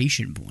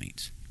demarcation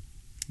point.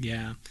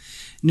 Yeah.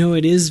 No,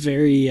 it is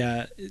very,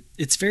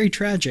 it's very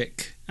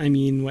tragic. I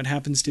mean, what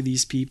happens to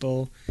these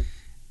people.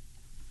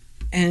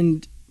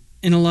 And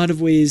in a lot of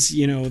ways,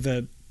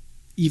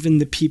 even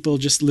the people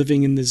just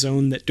living in the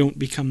zone that don't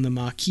become the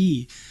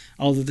Makee,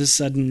 all of a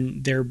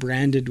sudden they're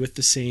branded with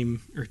the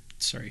same,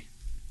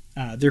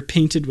 they're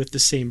painted with the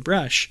same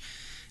brush,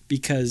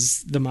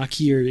 because the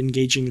Makee are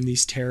engaging in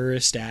these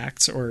terrorist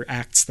acts, or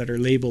acts that are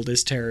labeled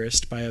as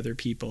terrorist by other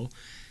people.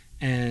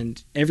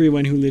 And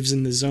everyone who lives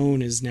in the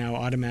zone is now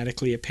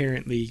automatically,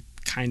 apparently,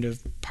 kind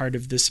of part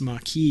of this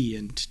Makee.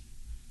 And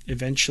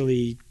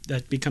eventually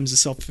that becomes a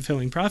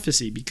self-fulfilling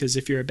prophecy, because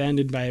if you're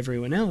abandoned by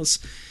everyone else,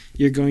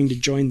 you're going to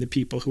join the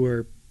people who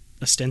are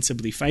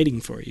ostensibly fighting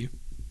for you.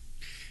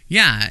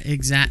 Yeah,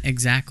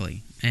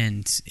 exactly.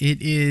 And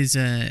it's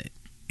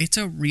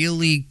a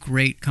really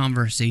great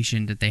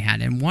conversation that they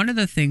had. And one of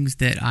the things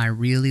that I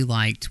really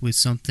liked was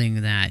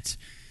something that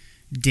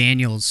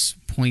Daniels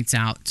points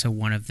out to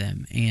one of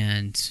them.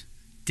 And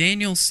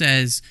Daniels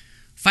says,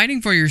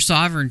 fighting for your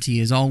sovereignty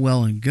is all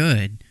well and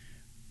good,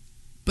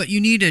 but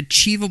you need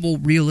achievable,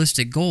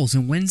 realistic goals.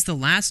 And when's the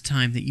last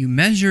time that you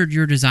measured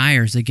your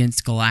desires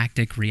against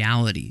galactic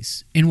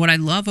realities? And what I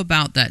love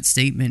about that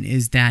statement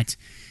is that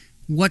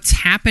what's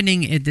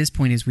happening at this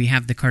point is we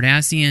have the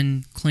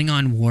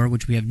Cardassian-Klingon war,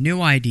 which we have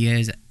no idea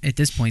is, at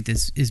this point,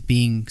 this is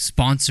being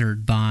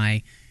sponsored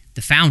by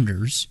the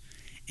Founders,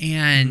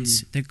 and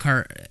the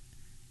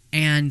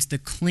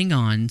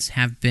Klingons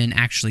have been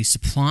actually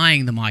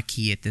supplying the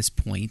Maquis at this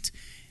point.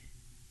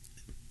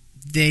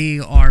 They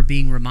are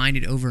being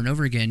reminded over and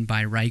over again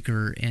by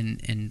Riker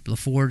and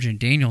LaForge and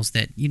Daniels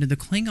that, the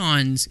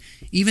Klingons,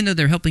 even though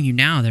they're helping you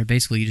now, they're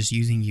basically just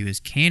using you as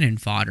cannon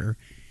fodder.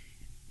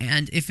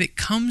 And if it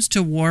comes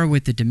to war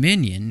with the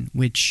Dominion,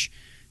 which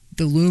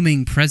the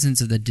looming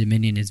presence of the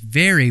Dominion is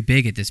very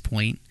big at this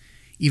point,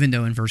 even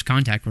though in First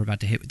Contact we're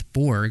about to hit with the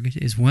Borg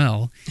as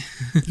well,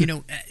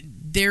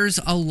 there's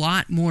a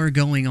lot more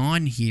going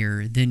on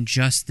here than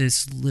just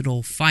this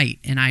little fight.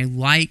 And I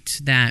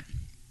liked that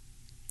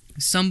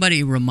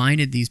somebody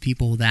reminded these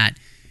people that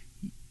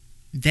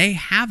they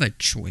have a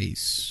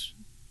choice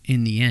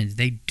in the end.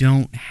 They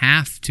don't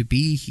have to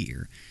be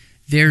here.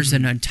 There's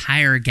an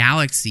entire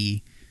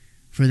galaxy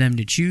for them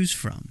to choose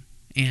from.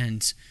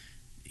 And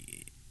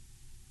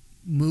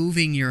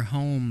moving your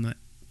home,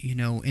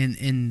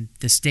 in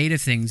the state of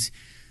things,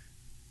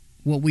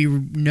 what we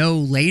know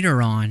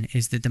later on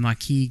is that the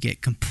Maquis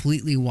get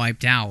completely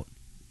wiped out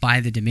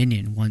by the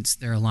Dominion once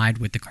they're allied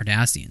with the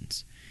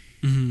Cardassians.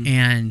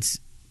 And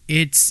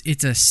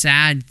it's a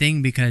sad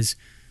thing because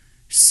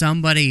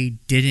somebody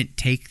didn't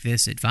take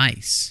this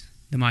advice.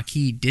 The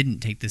Maquis didn't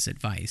take this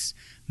advice,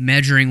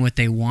 measuring what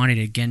they wanted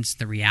against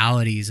the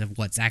realities of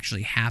what's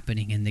actually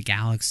happening in the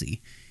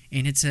galaxy.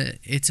 And it's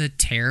a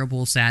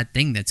terrible, sad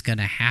thing that's going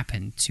to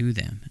happen to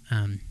them.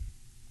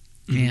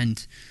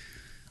 And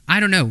I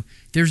don't know.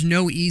 There's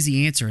no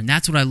easy answer, and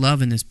that's what I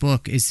love in this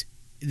book is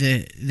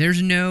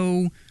there's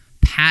no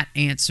pat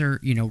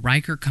answer.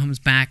 Riker comes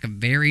back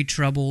very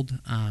troubled.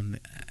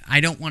 I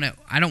don't want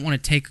to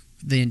take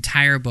the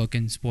entire book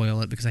and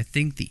spoil it because I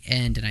think the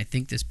end, and I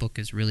think this book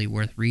is really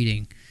worth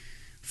reading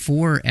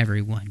for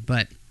everyone.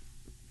 But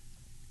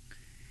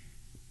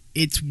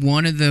it's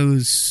one of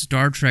those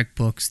Star Trek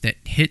books that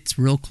hits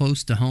real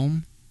close to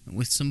home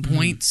with some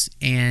points,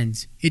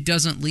 and it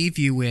doesn't leave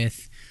you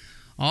with,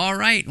 all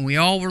right, and we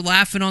all were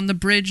laughing on the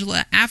bridge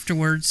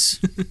afterwards.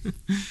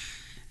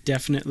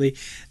 Definitely.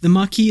 The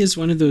Maquis is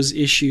one of those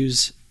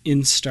issues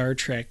in Star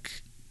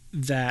Trek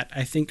that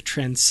I think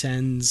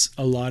transcends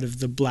a lot of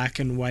the black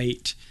and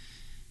white,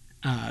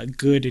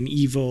 good and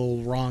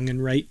evil, wrong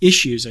and right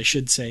issues, I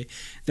should say,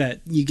 that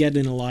you get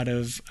in a lot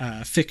of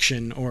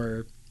fiction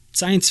or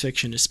science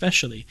fiction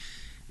especially.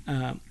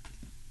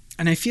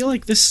 And I feel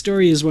like this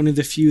story is one of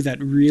the few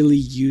that really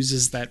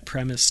uses that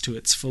premise to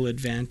its full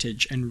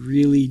advantage and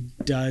really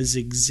does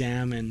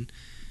examine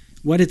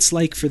what it's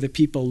like for the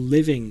people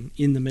living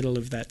in the middle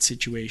of that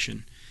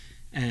situation.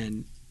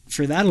 And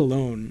for that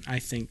alone, I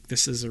think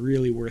this is a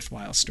really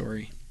worthwhile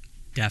story.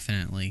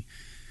 Definitely.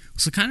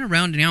 So kind of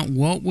rounding out,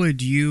 what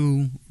would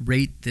you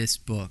rate this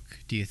book,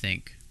 do you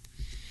think?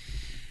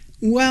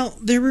 Well,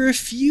 there were a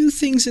few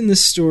things in the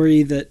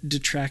story that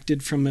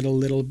detracted from it a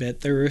little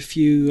bit. There were a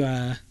few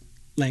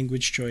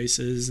language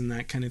choices and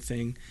that kind of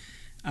thing.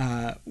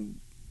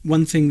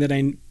 One thing that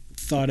I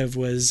thought of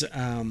was,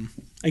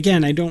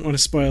 again, I don't want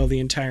to spoil the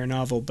entire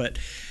novel, but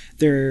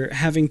they're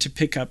having to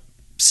pick up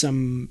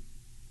some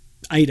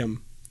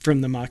item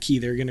from the Maquis.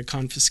 They're going to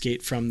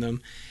confiscate from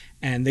them.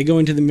 And they go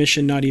into the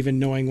mission not even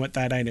knowing what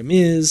that item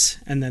is,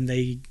 and then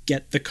they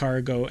get the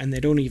cargo and they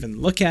don't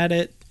even look at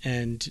it,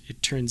 and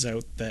it turns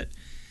out that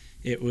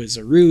it was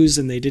a ruse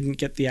and they didn't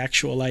get the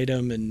actual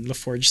item, and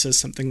LaForge says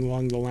something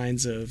along the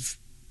lines of,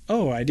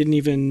 oh, I didn't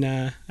even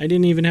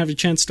have a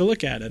chance to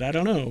look at it, I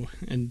don't know.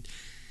 And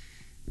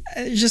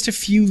just a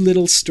few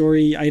little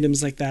story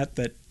items like that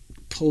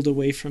pulled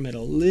away from it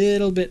a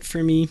little bit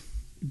for me.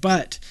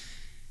 But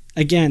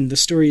again, the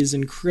story is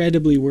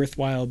incredibly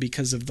worthwhile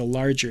because of the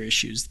larger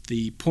issues,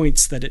 the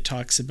points that it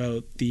talks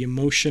about, the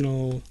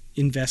emotional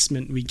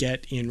investment we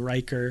get in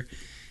Riker,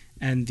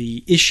 and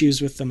the issues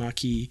with the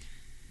Maquis.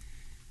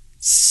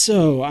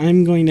 So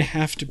I'm going to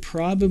have to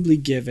probably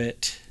give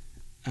it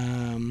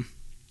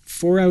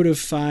 4 out of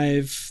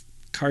 5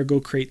 cargo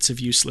crates of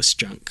useless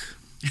junk.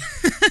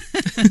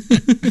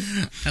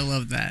 I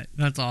love that.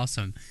 That's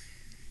awesome.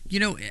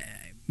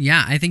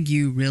 Yeah, I think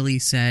you really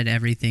said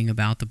everything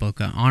about the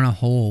book. On a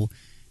whole,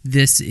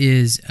 this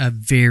is a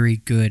very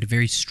good,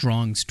 very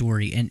strong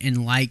story.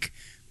 And like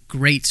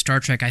great Star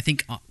Trek, I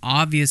think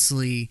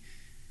obviously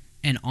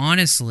and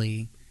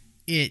honestly,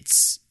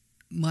 it's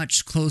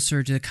much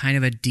closer to kind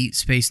of a Deep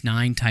Space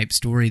Nine type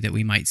story that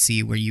we might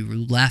see, where you're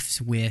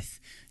left with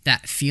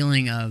that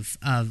feeling of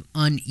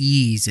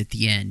unease at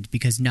the end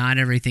because not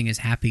everything is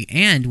happy.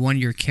 And one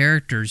of your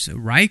characters,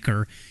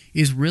 Riker,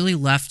 is really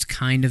left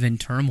kind of in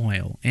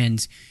turmoil.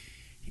 And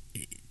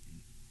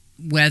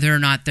whether or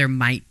not there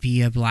might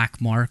be a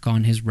black mark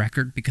on his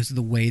record because of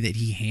the way that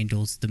he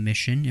handles the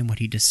mission and what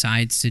he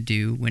decides to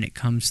do when it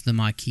comes to the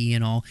Maquis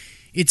and all,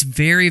 it's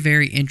very,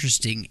 very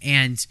interesting.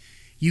 And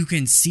you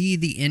can see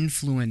the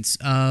influence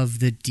of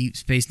the Deep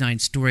Space Nine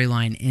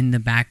storyline in the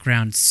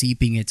background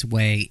seeping its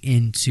way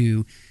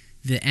into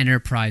the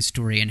Enterprise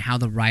story and how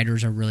the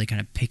writers are really kind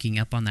of picking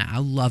up on that. I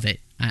love it.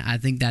 I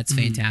think that's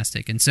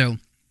fantastic. And so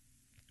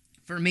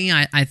for me,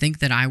 I think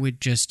that I would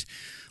just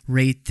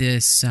rate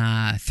this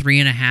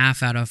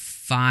 3.5 out of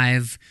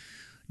 5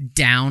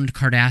 downed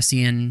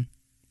Cardassian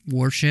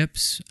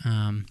warships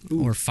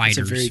or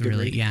fighters. That's a very good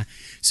rating. Yeah.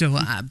 So,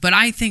 but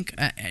I think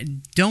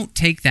don't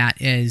take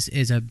that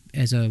as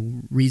a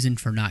reason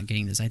for not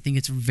getting this. I think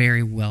it's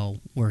very well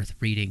worth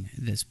reading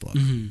this book.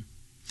 Mm-hmm.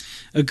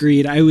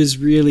 Agreed. I was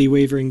really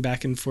wavering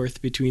back and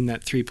forth between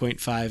that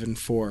 3.5 and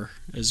 4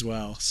 as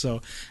well.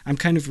 So I'm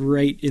kind of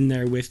right in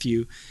there with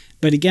you.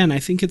 But again, I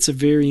think it's a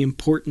very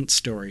important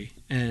story,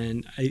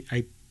 and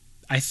I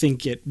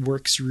think it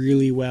works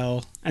really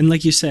well. And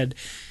like you said,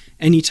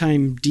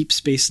 anytime Deep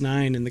Space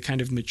Nine and the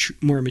kind of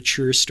more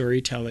mature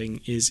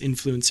storytelling is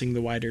influencing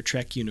the wider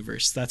Trek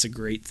universe, that's a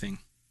great thing.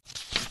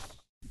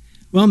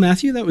 Well,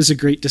 Matthew, that was a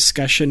great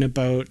discussion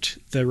about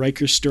the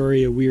Riker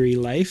story, A Weary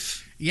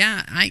Life.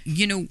 Yeah,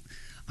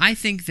 I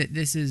think that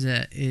this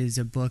is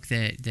a book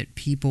that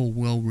people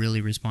will really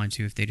respond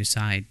to if they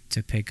decide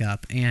to pick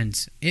up,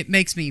 and it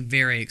makes me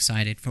very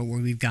excited for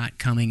what we've got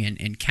coming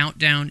in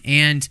Countdown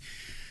and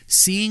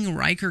seeing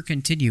Riker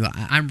continue.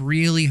 I'm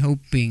really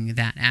hoping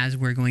that as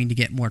we're going to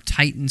get more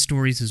Titan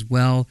stories as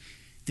well,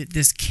 that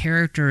this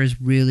character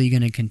is really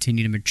going to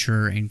continue to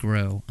mature and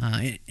grow.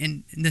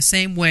 In the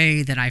same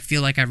way that I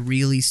feel like I've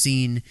really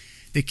seen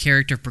the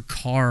character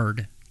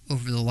Picard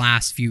over the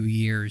last few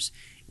years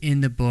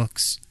in the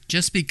books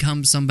just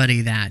become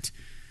somebody that,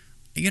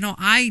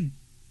 I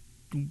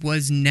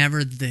was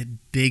never the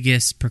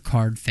biggest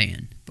Picard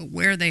fan, but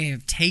where they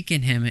have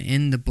taken him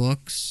in the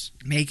books,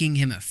 making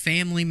him a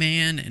family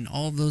man and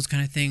all of those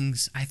kind of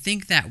things, I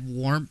think that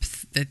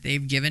warmth that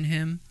they've given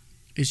him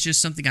is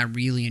just something I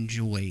really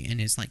enjoy in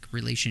his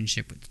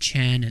relationship with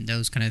Chen and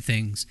those kind of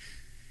things.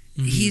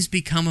 Mm-hmm. He's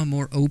become a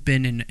more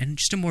open and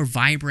just a more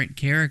vibrant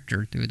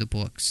character through the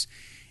books.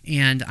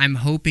 And I'm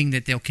hoping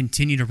that they'll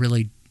continue to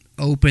really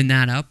open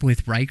that up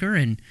with Riker,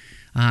 and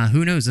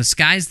who knows, the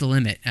sky's the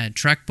limit.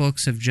 Trek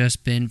books have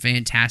just been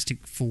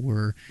fantastic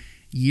for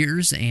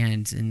years,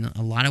 and in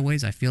a lot of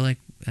ways I feel like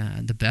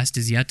the best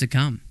is yet to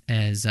come,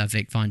 as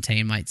Vic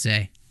Fontaine might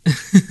say.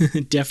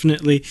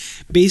 Definitely.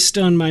 Based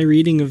on my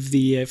reading of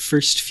the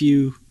first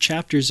few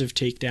chapters of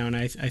Takedown,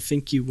 I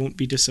think you won't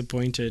be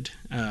disappointed.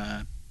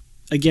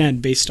 Again,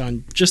 based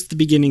on just the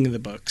beginning of the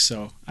book,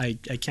 so I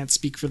can't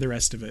speak for the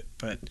rest of it,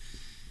 but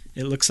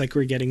it looks like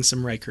we're getting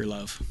some Riker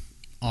love.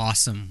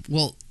 Awesome.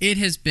 Well, it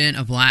has been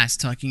a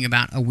blast talking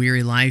about A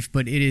Weary Life,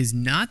 but it is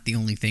not the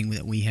only thing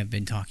that we have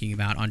been talking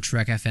about on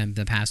Trek FM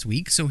the past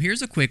week. So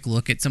here's a quick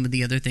look at some of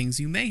the other things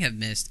you may have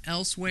missed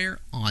elsewhere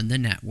on the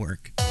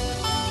network.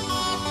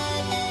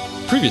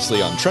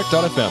 Previously on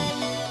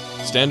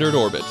Trek.fm, Standard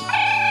Orbit.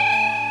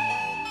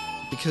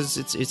 Because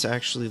it's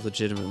actually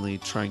legitimately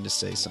trying to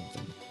say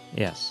something.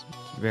 Yes,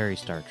 very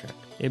Star Trek.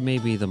 It may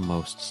be the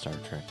most Star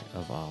Trek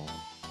of all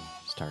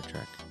Star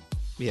Trek.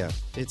 Yeah,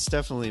 it's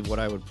definitely what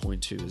I would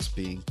point to as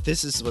being,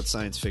 this is what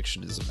science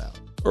fiction is about.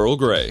 Earl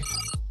Grey.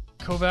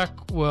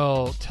 Kovac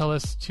will tell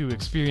us to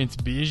experience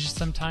Bij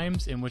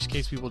sometimes, in which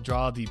case we will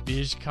draw the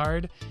Bij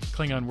card,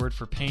 Klingon word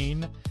for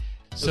pain.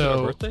 Is it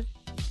our birthday?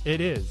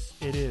 It is.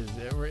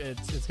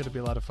 It's going to be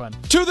a lot of fun.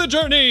 To the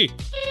journey!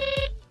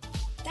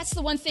 That's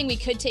the one thing we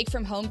could take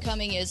from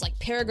Homecoming is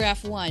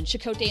paragraph 1,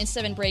 Chakotay and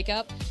Seven break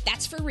up.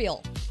 That's for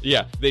real.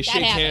 Yeah, they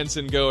shake hands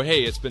and go,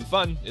 hey, it's been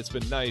fun, it's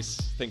been nice,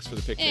 thanks for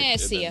the picnic.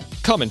 See ya.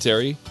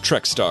 Commentary,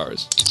 Trek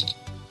Stars.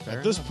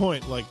 At this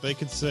point, they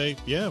could say,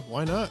 yeah,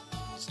 why not?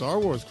 Star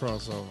Wars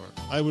crossover.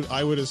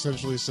 I would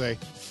essentially say,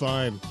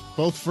 fine,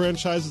 both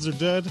franchises are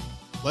dead,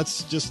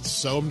 let's just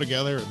sew them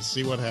together and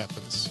see what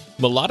happens.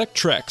 Melodic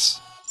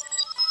Treks.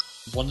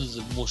 One of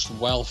the most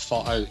well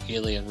thought out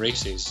alien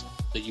races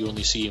that you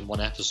only see in one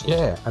episode.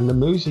 Yeah, and the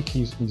music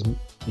is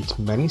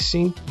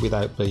menacing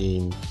without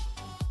being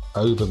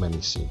over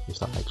menacing, if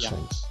that makes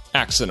sense.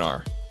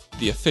 Axanar,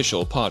 the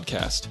official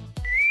podcast.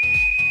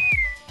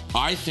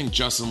 I think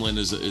Justin Lin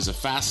is a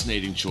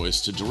fascinating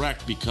choice to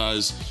direct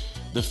because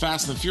the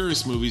Fast and the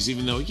Furious movies,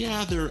 even though,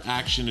 they're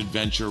action,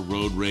 adventure,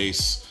 road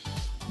race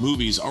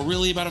movies, are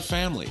really about a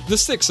family. The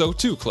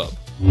 602 Club.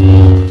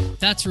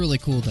 That's really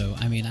cool, though.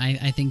 I mean,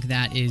 I think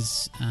that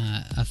is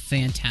a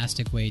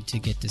fantastic way to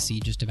get to see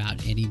just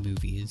about any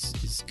movie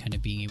is kind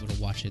of being able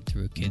to watch it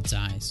through a kid's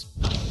eyes.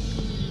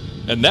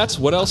 And that's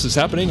what else is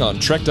happening on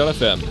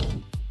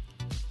Trek.fm.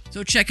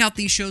 So check out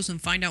these shows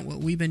and find out what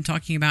we've been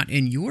talking about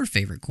in your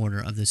favorite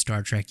corner of the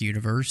Star Trek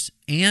universe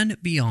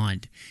and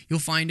beyond. You'll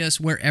find us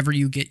wherever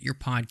you get your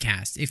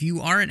podcasts. If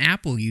you are an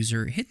Apple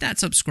user, hit that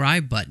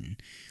subscribe button.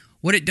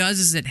 What it does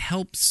is it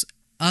helps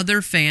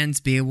other fans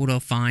be able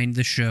to find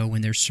the show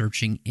when they're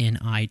searching in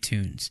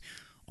iTunes.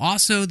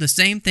 Also, the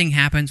same thing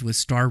happens with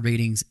star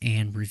ratings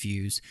and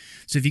reviews.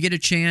 So if you get a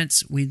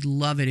chance, we'd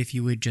love it if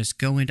you would just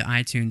go into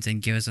iTunes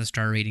and give us a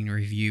star rating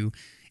review.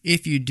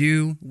 If you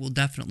do, we'll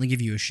definitely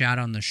give you a shout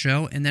on the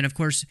show. And then, of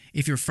course,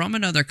 if you're from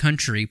another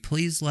country,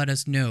 please let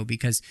us know,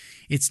 because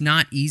it's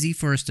not easy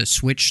for us to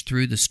switch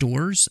through the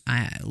stores.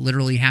 I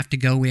literally have to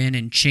go in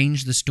and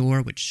change the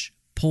store, which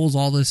pulls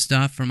all this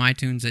stuff from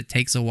iTunes. It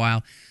takes a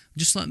while.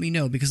 Just let me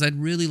know, because I'd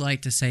really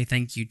like to say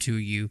thank you to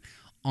you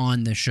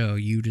on the show.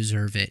 You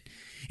deserve it.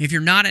 If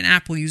you're not an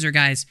Apple user,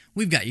 guys,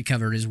 we've got you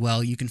covered as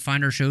well. You can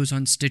find our shows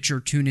on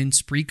Stitcher, TuneIn,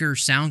 Spreaker,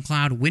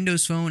 SoundCloud,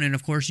 Windows Phone, and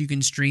of course you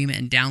can stream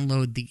and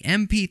download the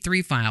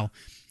MP3 file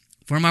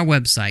from our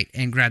website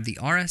and grab the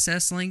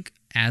RSS link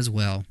as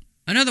well.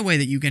 Another way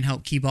that you can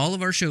help keep all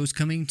of our shows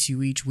coming to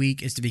you each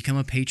week is to become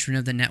a patron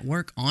of the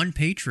network on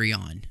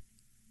Patreon.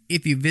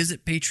 If you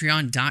visit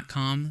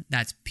patreon.com,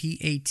 that's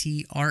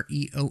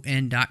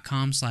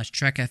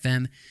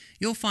patreon.com/TrekFM,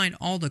 you'll find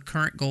all the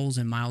current goals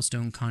and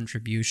milestone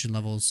contribution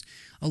levels,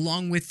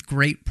 along with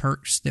great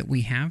perks that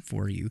we have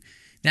for you.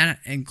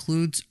 That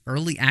includes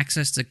early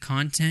access to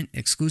content,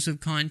 exclusive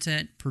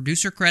content,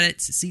 producer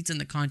credits, seats in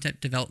the content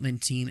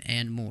development team,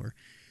 and more.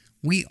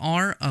 We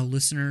are a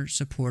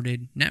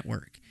listener-supported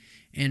network.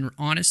 And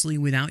honestly,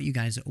 without you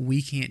guys,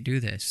 we can't do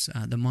this.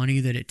 The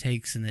money that it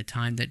takes and the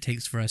time that it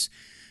takes for us,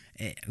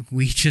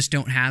 we just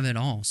don't have it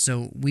all.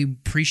 So we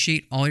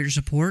appreciate all your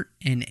support,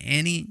 and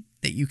any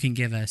that you can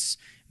give us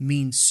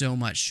means so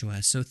much to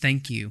us. So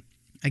thank you.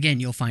 Again,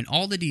 you'll find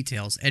all the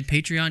details at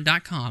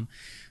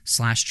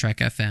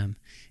patreon.com/TrekFM.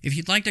 If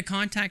you'd like to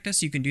contact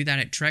us, you can do that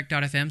at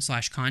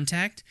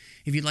trek.fm/contact.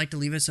 If you'd like to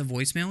leave us a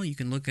voicemail, you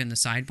can look in the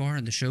sidebar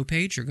on the show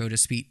page or go to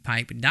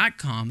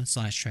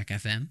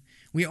speakpipe.com/TrekFM.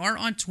 We are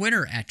on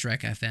Twitter at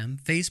TrekFM,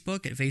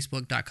 Facebook at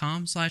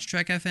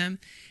facebook.com/TrekFM,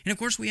 and of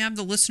course we have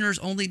the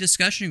listeners-only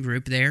discussion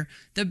group there,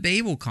 the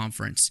Babel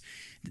Conference.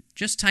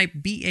 Just type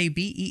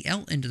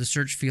BABEL into the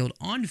search field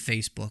on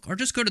Facebook, or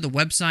just go to the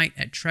website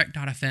at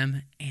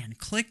trek.fm and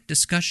click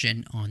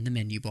discussion on the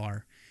menu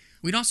bar.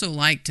 We'd also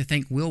like to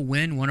thank Will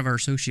Wynn, one of our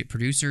associate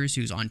producers,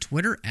 who's on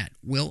Twitter at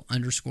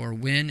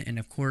Will_Wynn, and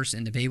of course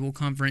in the Babel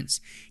Conference.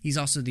 He's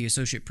also the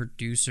associate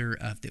producer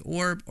of The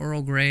Orb,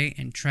 Earl Grey,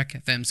 and Trek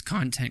FM's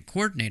content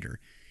coordinator.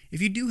 If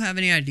you do have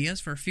any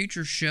ideas for a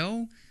future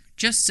show,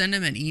 just send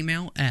him an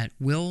email at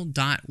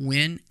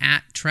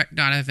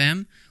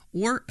will.win@trek.fm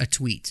or a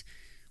tweet.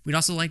 We'd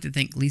also like to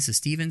thank Lisa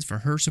Stevens for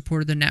her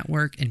support of the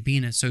network and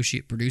being an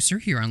associate producer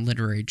here on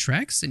Literary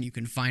Treks, and you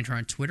can find her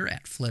on Twitter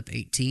at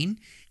Flip18.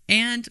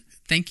 And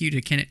thank you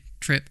to Kenneth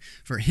Tripp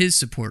for his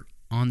support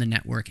on the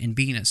network and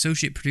being an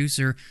associate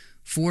producer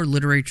for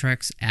Literary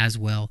Treks as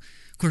well.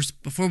 Of course,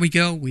 before we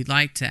go, we'd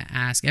like to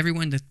ask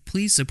everyone to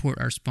please support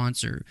our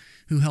sponsor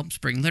who helps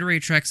bring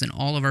Literary Treks and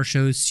all of our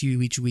shows to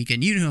you each week.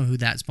 And you know who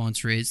that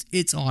sponsor is.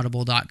 It's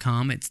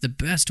Audible.com. It's the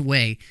best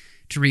way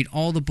to read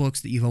all the books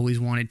that you've always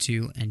wanted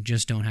to and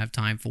just don't have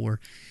time for.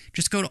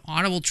 Just go to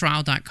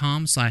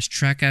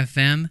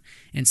audibletrial.com/TrekFM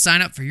and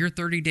sign up for your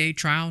 30-day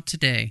trial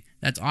today.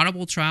 That's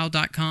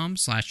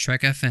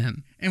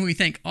audibletrial.com/TrekFM. And we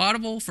thank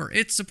Audible for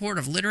its support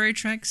of Literary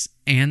Treks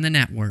and the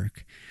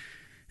network.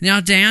 Now,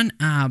 Dan,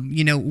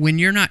 when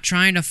you're not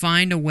trying to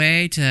find a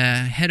way to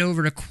head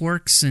over to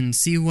Quarks and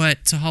see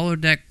what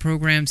holodeck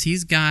programs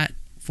he's got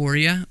for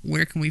you,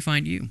 where can we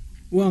find you?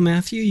 Well,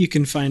 Matthew, you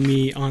can find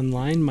me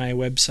online. My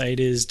website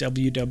is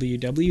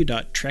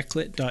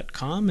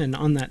www.treklit.com, and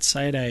on that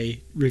site I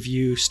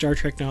review Star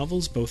Trek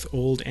novels, both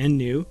old and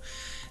new.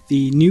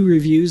 The new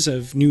reviews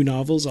of new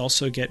novels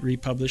also get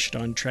republished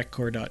on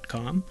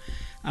trekcore.com.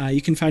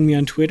 You can find me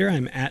on Twitter.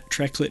 I'm at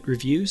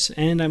TrekLitReviews,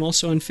 and I'm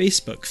also on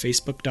Facebook,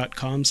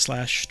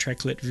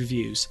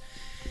 facebook.com/TrekLitReviews.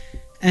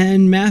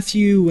 And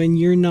Matthew, when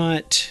you're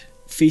not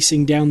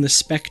facing down the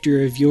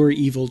specter of your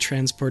evil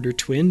transporter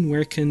twin,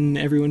 where can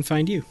everyone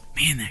find you?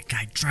 Man, that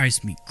guy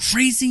drives me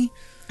crazy.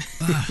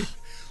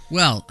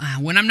 Well,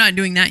 when I'm not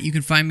doing that, you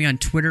can find me on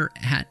Twitter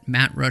at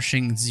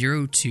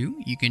MattRushing02.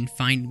 You can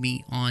find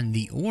me on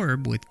The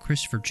Orb with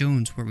Christopher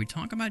Jones, where we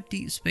talk about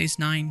Deep Space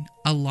Nine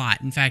a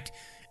lot. In fact,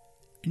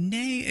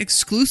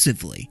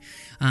 exclusively.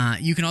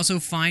 You can also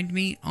find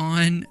me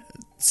on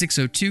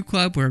 602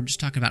 Club, where I'm just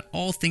talking about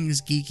all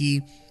things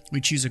geeky. We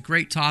choose a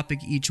great topic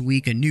each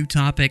week, a new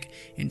topic,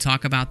 and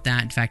talk about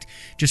that. In fact,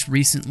 just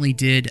recently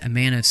did A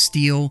Man of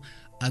Steel,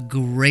 a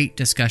great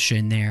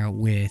discussion there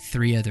with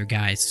 3 other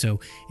guys. So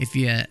if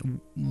you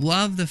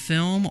love the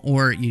film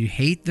or you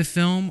hate the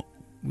film,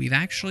 we've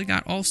actually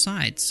got all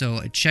sides.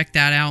 So check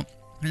that out.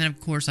 And then, of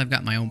course, I've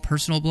got my own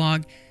personal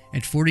blog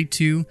at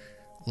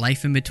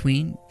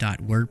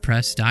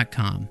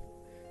 42lifeinbetween.wordpress.com.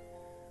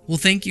 Well,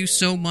 thank you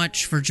so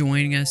much for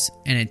joining us.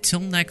 And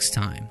until next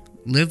time,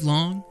 live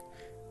long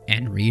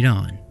and read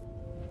on.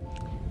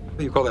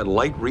 You call that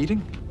light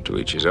reading? To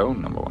each his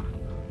own, number one.